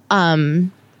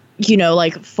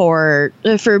 Like for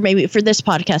maybe for this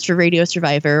podcast, for Radio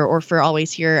Survivor or for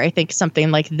Always Here, I think something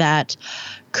like that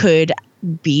could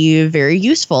be very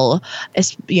useful,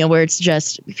 where it's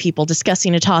just people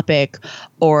discussing a topic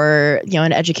or,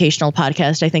 an educational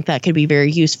podcast. I think that could be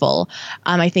very useful.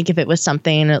 I think if it was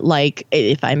something like,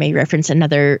 if I may reference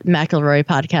another McElroy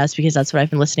podcast, because that's what I've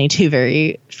been listening to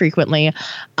very frequently.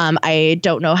 I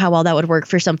don't know how well that would work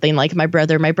for something like My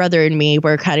Brother and Me,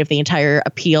 where kind of the entire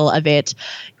appeal of it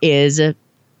is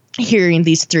hearing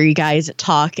these 3 guys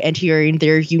talk and hearing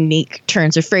their unique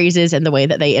turns of phrases and the way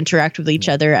that they interact with each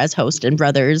other as host and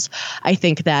brothers. I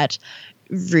think that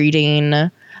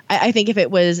I think if it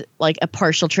was like a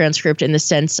partial transcript in the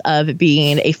sense of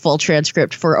being a full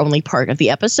transcript for only part of the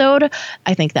episode,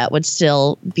 I think that would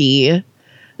still be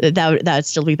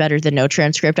better than no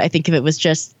transcript. I think if it was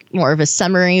just more of a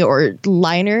summary or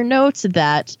liner notes,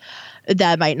 that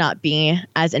might not be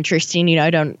as interesting.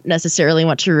 I don't necessarily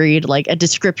want to read like a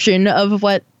description of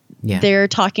what they're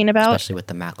talking about. Especially with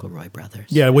the McElroy brothers.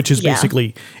 Yeah, which is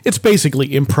basically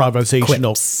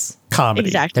improvisational comedy.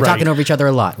 Exactly. They're talking over each other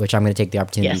a lot, which I'm going to take the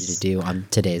opportunity to do on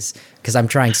today's, because I'm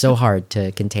trying so hard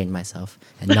to contain myself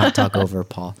and not talk over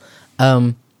Paul.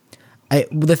 The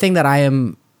thing that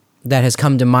has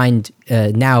come to mind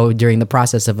now during the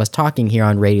process of us talking here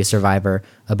on Radio Survivor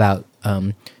about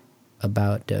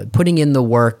putting in the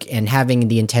work and having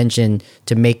the intention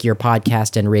to make your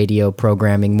podcast and radio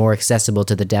programming more accessible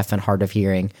to the deaf and hard of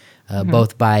hearing,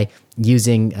 both by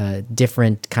using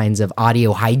different kinds of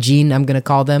audio hygiene, I'm going to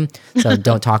call them. So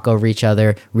don't talk over each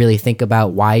other. Really think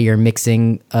about why you're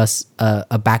mixing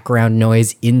a background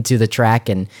noise into the track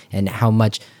and how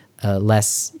much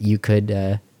less you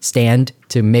could stand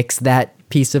to mix that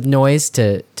piece of noise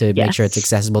to make sure it's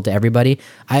accessible to everybody.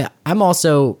 I'm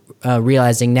also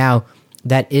realizing now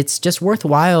that it's just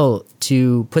worthwhile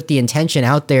to put the intention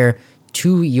out there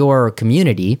to your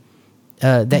community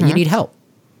that you need help.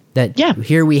 That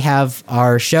here we have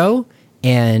our show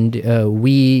and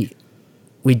we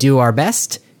do our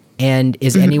best. And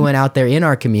is anyone out there in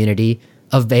our community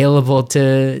available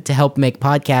to help make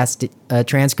podcast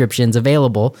transcriptions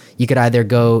available? You could either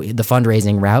go the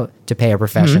fundraising route to pay a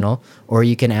professional, or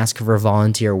you can ask for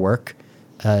volunteer work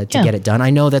to get it done. I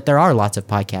know that there are lots of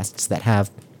podcasts that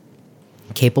have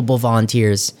capable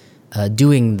volunteers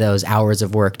doing those hours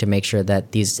of work to make sure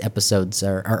that these episodes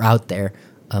are out there.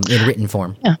 in written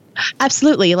form. Yeah,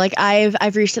 absolutely. Like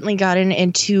I've recently gotten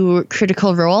into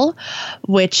Critical Role,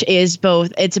 which is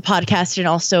both, it's a podcast and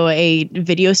also a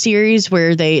video series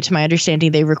where they, to my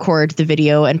understanding, they record the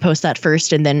video and post that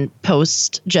first and then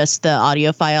post just the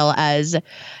audio file as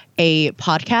a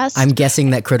podcast. I'm guessing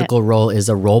that Critical Role is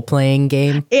a role-playing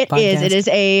game podcast? It is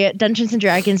a Dungeons &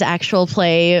 Dragons actual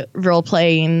play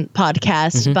role-playing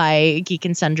podcast by Geek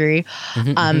and Sundry.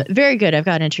 Very good. I've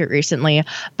gotten into it recently.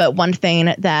 But one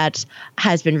thing that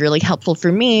has been really helpful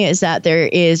for me is that there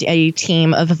is a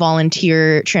team of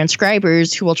volunteer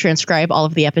transcribers who will transcribe all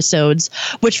of the episodes,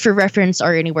 which for reference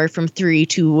are anywhere from 3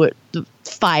 to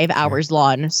 5 hours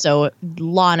long. So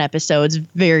long episodes,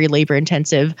 very labor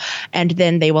intensive. And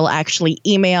then they will actually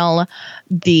email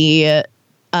the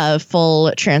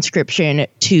full transcription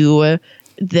to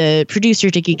the producer,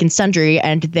 to Geek and Sundry,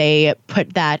 and they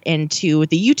put that into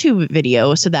the YouTube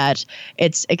video so that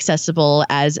it's accessible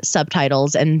as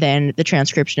subtitles. And then the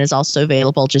transcription is also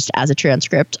available just as a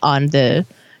transcript on the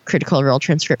Critical Role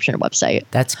transcription website.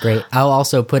 That's great. I'll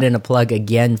also put in a plug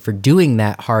again for doing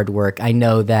that hard work. I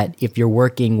know that if you're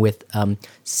working with,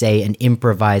 say, an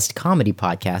improvised comedy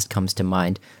podcast comes to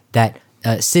mind, that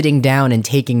sitting down and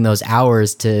taking those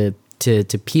hours to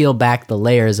peel back the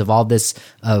layers of all this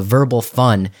verbal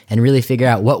fun and really figure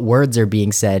out what words are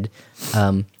being said,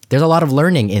 there's a lot of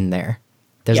learning in there.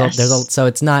 So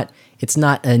it's not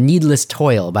a needless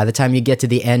toil by the time you get to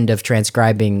the end of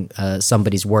transcribing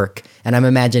somebody's work. And I'm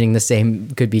imagining the same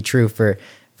could be true for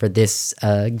this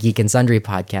Geek and Sundry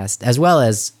podcast, as well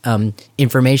as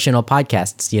informational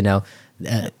podcasts. You know,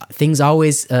 things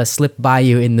always slip by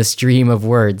you in the stream of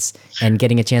words, and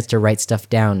getting a chance to write stuff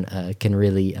down can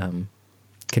really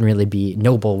be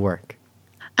noble work.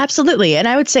 Absolutely. And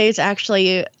I would say it's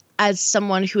actually, as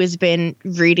someone who has been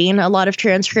reading a lot of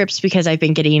transcripts because I've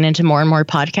been getting into more and more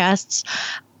podcasts,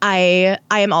 I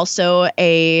am also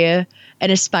an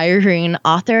aspiring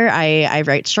author. I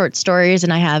write short stories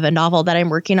and I have a novel that I'm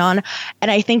working on.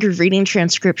 And I think reading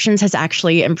transcriptions has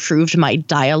actually improved my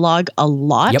dialogue a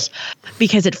lot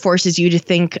because it forces you to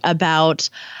think about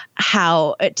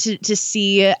how to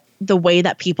see the way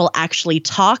that people actually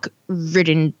talk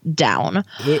written down.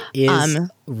 It is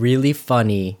really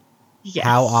funny. Yes.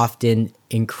 How often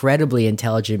incredibly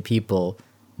intelligent people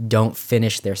don't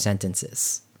finish their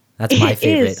sentences. That's my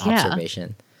favorite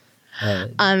observation.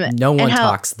 No one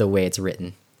talks the way it's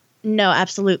written. No,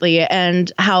 absolutely.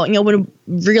 And how, when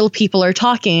real people are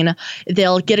talking,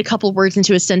 they'll get a couple words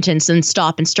into a sentence and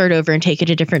stop and start over and take it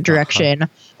a different direction.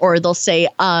 Or they'll say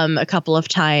a couple of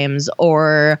times,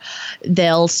 or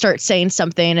they'll start saying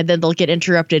something and then they'll get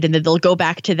interrupted and then they'll go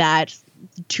back to that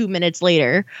 2 minutes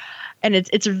later. And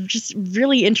it's just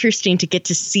really interesting to get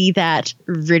to see that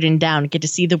written down, get to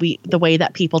see the way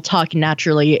that people talk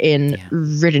naturally in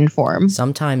written form.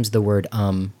 Sometimes the word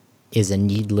is a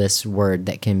needless word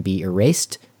that can be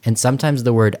erased, and sometimes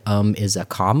the word is a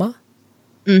comma.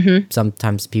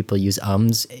 Sometimes people use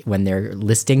ums when they're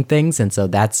listing things, and so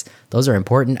those are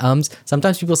important ums.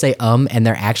 Sometimes people say and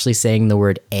they're actually saying the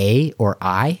word a or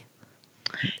I.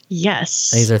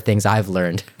 Yes. These are things I've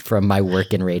learned from my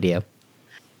work in radio.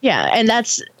 Yeah, and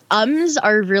ums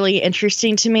are really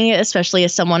interesting to me, especially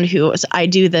as someone I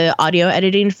do the audio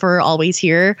editing for Always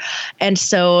Here. And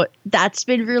so that's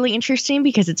been really interesting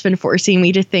because it's been forcing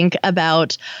me to think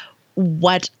about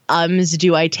what ums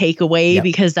do I take away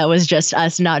because that was just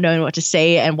us not knowing what to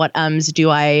say, and what ums do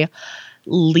I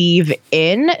leave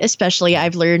in. Especially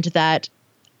I've learned that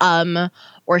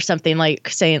or something like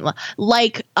saying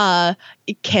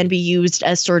it can be used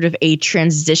as sort of a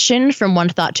transition from one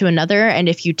thought to another. And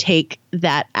if you take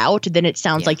that out, then it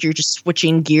sounds like you're just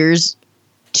switching gears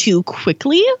too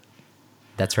quickly.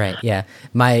 That's right. Yeah.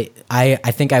 I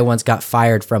think I once got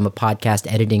fired from a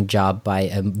podcast editing job by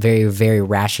a very, very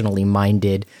rationally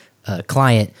minded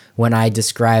client when I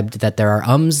described that there are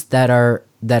ums that are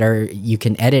you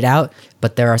can edit out,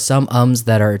 but there are some ums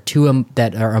that are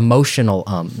that are emotional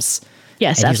ums.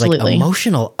 Yes, and absolutely. Like,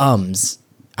 emotional ums.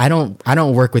 I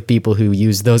don't work with people who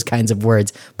use those kinds of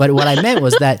words. But what I meant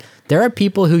was that there are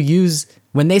people who use,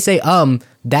 when they say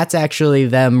that's actually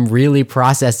them really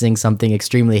processing something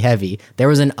extremely heavy. There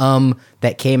was an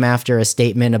that came after a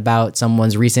statement about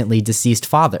someone's recently deceased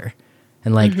father.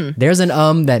 And there's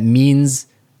an that means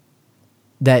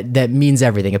that means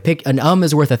everything. An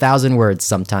is worth 1,000 words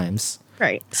sometimes.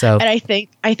 Right. So, and I think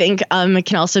it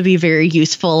can also be very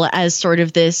useful as sort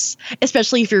of this,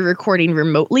 especially if you're recording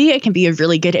remotely, it can be a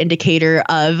really good indicator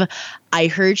of, I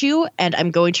heard you and I'm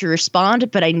going to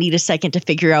respond, but I need a second to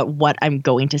figure out what I'm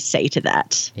going to say to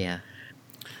that. Yeah.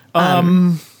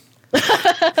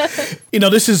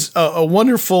 This is a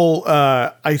wonderful,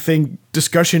 I think,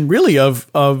 discussion really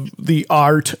of the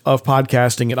art of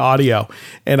podcasting and audio.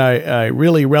 And I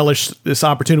really relish this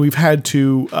opportunity we've had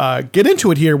to get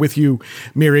into it here with you,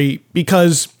 Miri,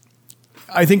 because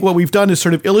I think what we've done is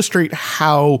sort of illustrate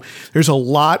how there's a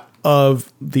lot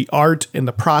of the art and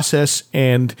the process,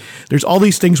 and there's all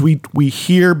these things we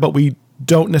hear, but we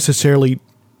don't necessarily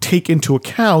take into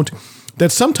account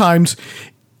that sometimes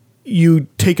you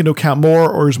take into account more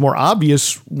or is more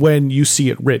obvious when you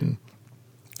see it written.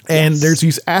 And there's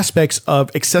these aspects of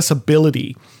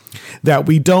accessibility that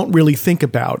we don't really think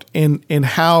about, and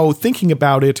how thinking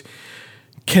about it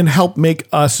can help make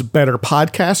us better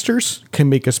podcasters, can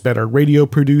make us better radio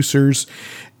producers,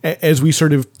 as we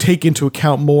sort of take into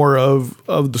account more of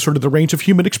the sort of the range of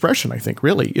human expression. I think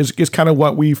really is kind of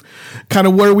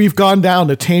where we've gone down,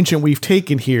 the tangent we've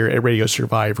taken here at Radio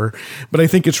Survivor. But I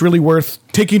think it's really worth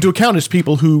taking into account as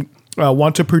people who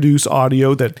want to produce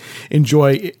audio, that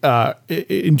enjoy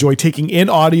taking in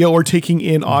audio or taking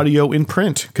in audio in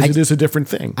print, because it is a different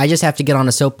thing. I just have to get on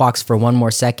a soapbox for one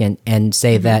more second and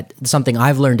say that something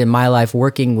I've learned in my life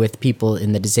working with people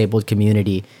in the disabled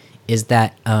community is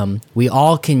that we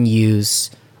all can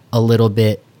use a little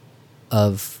bit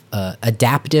of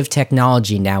adaptive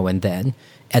technology now and then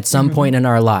at some point in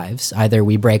our lives. Either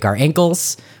we break our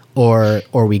ankles, or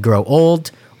we grow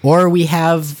old, or we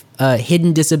have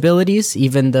hidden disabilities,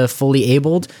 even the fully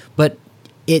abled. But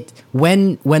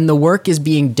when the work is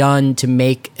being done to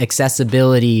make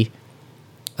accessibility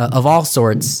of all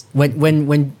sorts,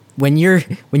 when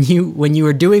you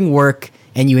are doing work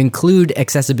and you include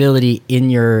accessibility in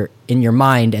your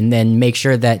mind, and then make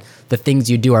sure that the things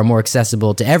you do are more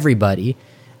accessible to everybody,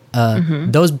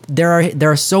 there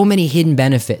are so many hidden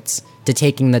benefits to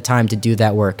taking the time to do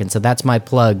that work. And so that's my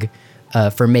plug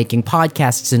for making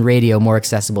podcasts and radio more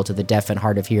accessible to the deaf and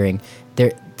hard of hearing.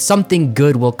 Something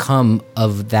good will come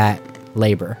of that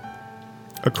labor.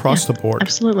 Across the board.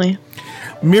 Absolutely.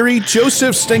 Miri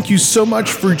Josephs, thank you so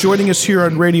much for joining us here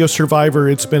on Radio Survivor.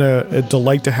 It's been a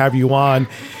delight to have you on,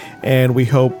 and we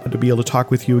hope to be able to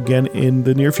talk with you again in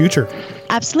the near future.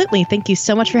 Absolutely. Thank you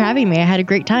so much for having me. I had a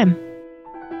great time.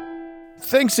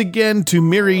 Thanks again to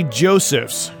Miri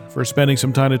Josephs for spending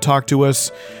some time to talk to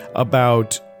us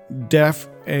about deaf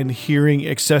and hearing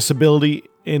accessibility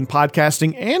in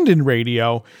podcasting and in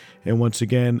radio. And once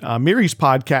again, Miri's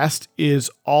podcast is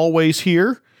Always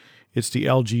Here. It's the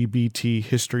LGBT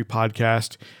history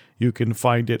podcast. You can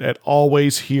find it at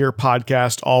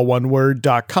alwayshearepodcast, all one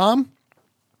word.com.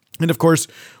 And of course,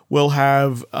 we'll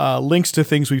have links to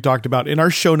things we've talked about in our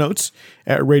show notes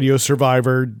at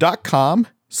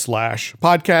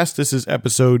radiosurvivor.com/podcast. This is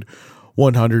episode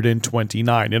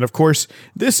 129. And of course,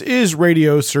 this is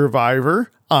Radio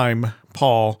Survivor. I'm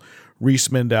Paul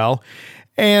Rees-Mendel.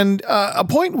 And a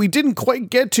point we didn't quite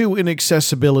get to in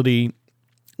accessibility,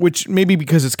 which maybe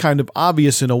because it's kind of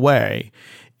obvious in a way,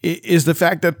 is the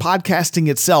fact that podcasting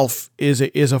itself is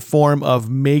a form of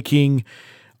making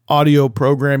audio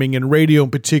programming, and radio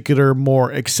in particular,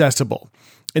 more accessible.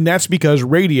 And that's because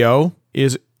radio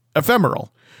is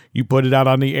ephemeral. You put it out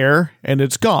on the air and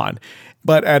it's gone.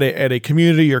 But at a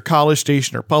community or college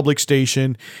station or public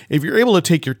station, if you're able to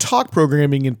take your talk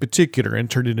programming in particular and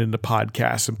turn it into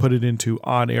podcasts and put it into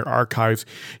on-air archives,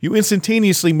 you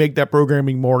instantaneously make that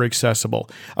programming more accessible.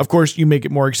 Of course, you make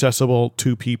it more accessible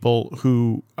to people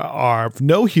who have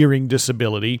no hearing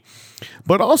disability,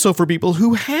 but also for people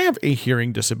who have a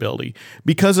hearing disability,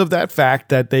 because of that fact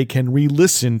that they can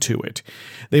re-listen to it.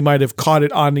 They might have caught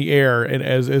it on the air, and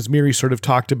as Miri sort of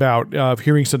talked about,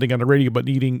 hearing something on the radio but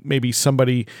needing maybe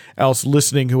somebody else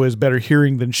listening who has better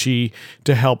hearing than she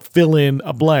to help fill in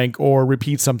a blank or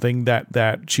repeat something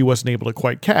that she wasn't able to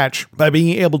quite catch. By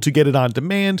being able to get it on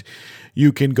demand,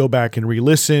 you can go back and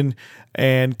re-listen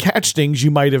and catch things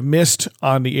you might have missed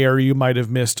on the air, you might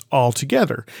have missed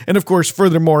altogether. And of course,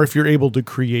 furthermore, if you're able to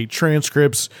create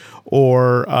transcripts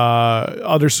or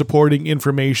other supporting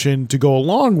information to go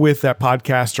along with that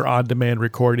podcast or on-demand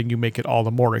recording, you make it all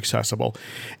the more accessible.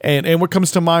 And what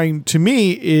comes to mind to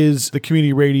me is the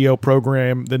community radio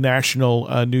program, the national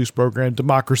news program,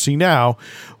 Democracy Now!,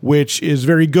 which is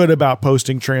very good about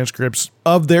posting transcripts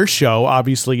of their show.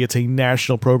 Obviously, it's a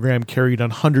national program carried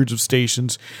on hundreds of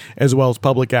stations, as well as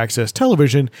public access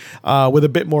television, with a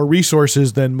bit more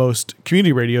resources than most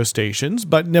community radio stations.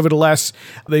 But nevertheless,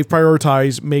 they've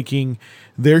prioritized making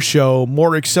their show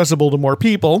more accessible to more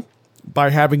people by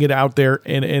having it out there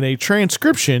in a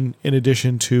transcription in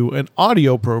addition to an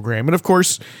audio program. And of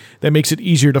course, that makes it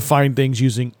easier to find things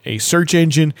using a search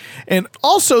engine. And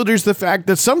also, there's the fact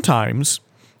that sometimes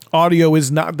audio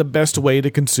is not the best way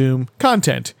to consume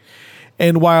content.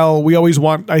 And while we always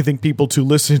want, I think, people to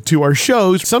listen to our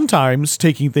shows, sometimes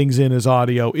taking things in as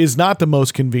audio is not the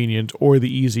most convenient or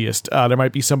the easiest. There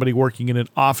might be somebody working in an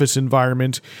office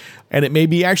environment, and it may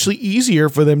be actually easier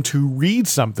for them to read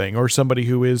something, or somebody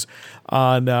who is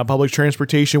on public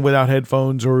transportation without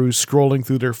headphones or who's scrolling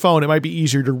through their phone. It might be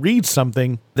easier to read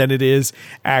something than it is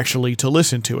actually to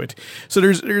listen to it. So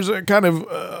there's a kind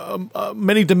of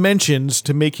many dimensions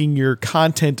to making your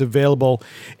content available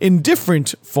in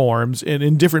different forms and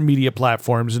in different media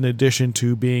platforms, in addition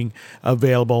to being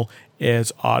available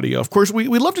as audio. Of course, we'd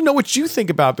love to know what you think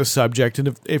about the subject,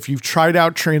 and if you've tried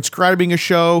out transcribing a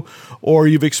show, or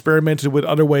you've experimented with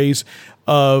other ways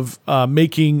of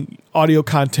making audio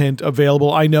content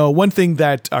available. I know one thing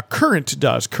that Current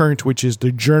does, Current, which is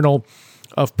the Journal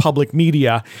of Public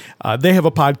Media, they have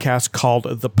a podcast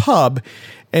called The Pub,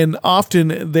 and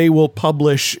often they will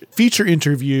publish feature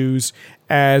interviews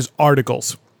as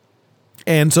articles.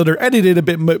 And so they're edited a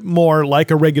bit more like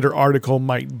a regular article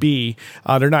might be.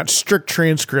 They're not strict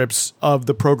transcripts of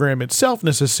the program itself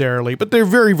necessarily, but they're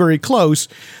very, very close.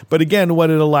 But again, what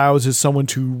it allows is someone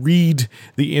to read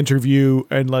the interview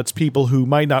and lets people who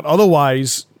might not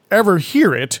otherwise ever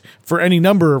hear it for any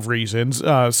number of reasons,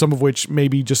 some of which may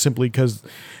be just simply because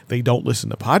they don't listen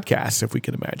to podcasts, if we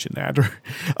can imagine that,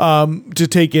 to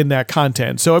take in that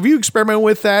content. So have you experimented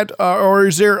with that, or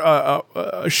is there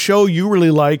a show you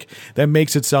really like that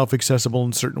makes itself accessible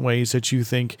in certain ways that you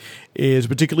think is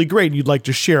particularly great and you'd like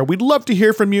to share? We'd love to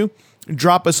hear from you.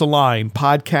 Drop us a line,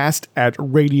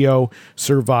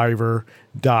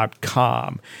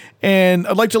 podcast@radiosurvivor.com. And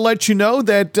I'd like to let you know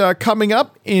that coming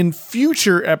up in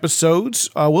future episodes,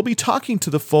 we'll be talking to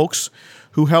the folks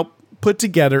who helped put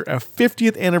together a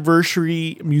 50th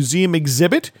anniversary museum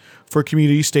exhibit for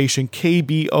community station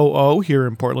KBOO here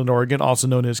in Portland, Oregon, also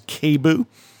known as KBOO.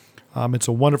 It's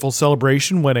a wonderful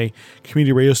celebration when a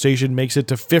community radio station makes it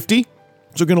to 50.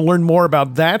 So we're going to learn more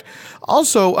about that.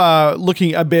 Also,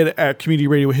 looking a bit at community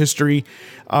radio history,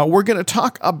 we're going to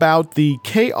talk about the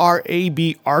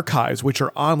KRAB archives, which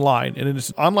are online. And it's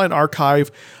an online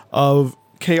archive of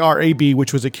KRAB,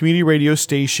 which was a community radio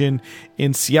station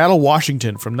in Seattle,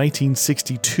 Washington from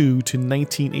 1962 to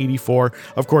 1984.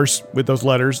 Of course, with those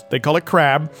letters, they call it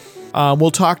CRAB.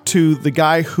 We'll talk to the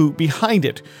guy behind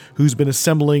it, who's been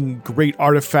assembling great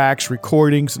artifacts,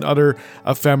 recordings, and other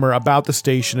ephemera about the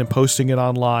station and posting it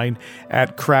online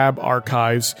at Crab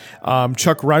Archives,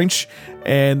 Chuck Reinsch,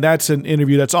 and that's an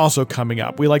interview that's also coming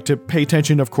up. We like to pay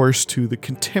attention, of course, to the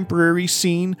contemporary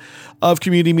scene of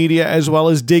community media, as well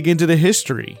as dig into the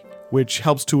history, which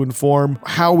helps to inform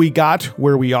how we got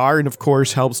where we are, and of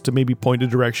course helps to maybe point a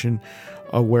direction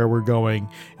of where we're going.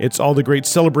 It's all the great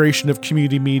celebration of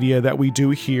community media that we do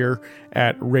here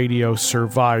at Radio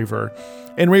Survivor.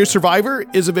 And Radio Survivor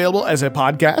is available as a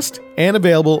podcast and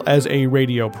available as a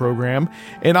radio program.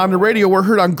 And on the radio, we're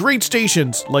heard on great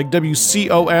stations like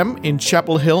WCOM in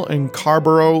Chapel Hill and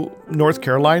Carrboro, North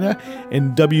Carolina,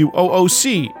 and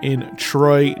WOOC in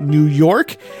Troy, New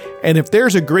York. And if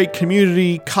there's a great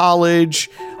community, college,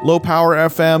 low power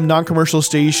FM, non-commercial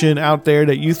station out there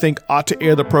that you think ought to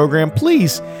air the program,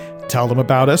 please tell them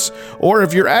about us. Or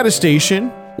if you're at a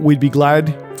station, we'd be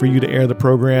glad for you to air the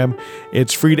program.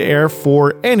 It's free to air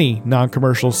for any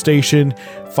non-commercial station.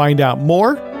 Find out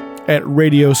more at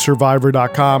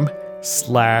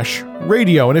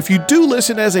radiosurvivor.com/radio. And if you do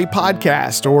listen as a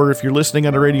podcast, or if you're listening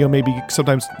on the radio, maybe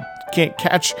sometimes can't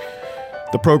catch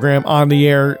the program on the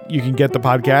air, you can get the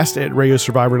podcast at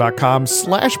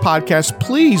radiosurvivor.com/podcast.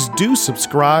 Please do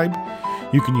subscribe.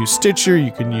 You can use Stitcher,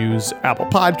 you can use Apple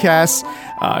Podcasts,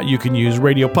 you can use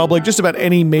Radio Public, just about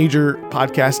any major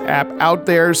podcast app out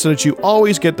there, so that you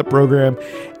always get the program.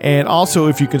 And also,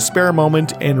 if you can spare a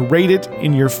moment and rate it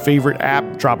in your favorite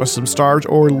app, drop us some stars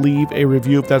or leave a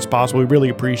review if that's possible. We really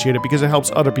appreciate it because it helps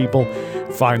other people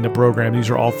find the program. These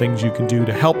are all things you can do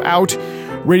to help out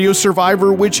Radio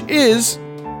Survivor, which is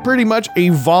pretty much a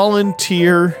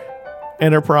volunteer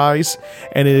enterprise,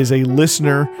 and it is a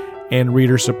listener and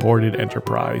reader-supported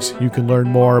enterprise. You can learn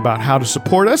more about how to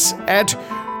support us at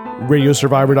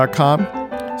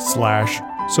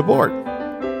radiosurvivor.com/support.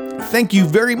 Thank you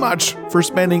very much for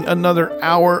spending another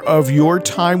hour of your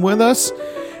time with us.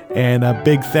 And a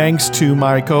big thanks to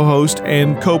my co-host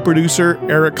and co-producer,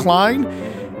 Eric Klein.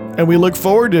 And we look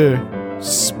forward to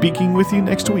speaking with you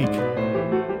next week.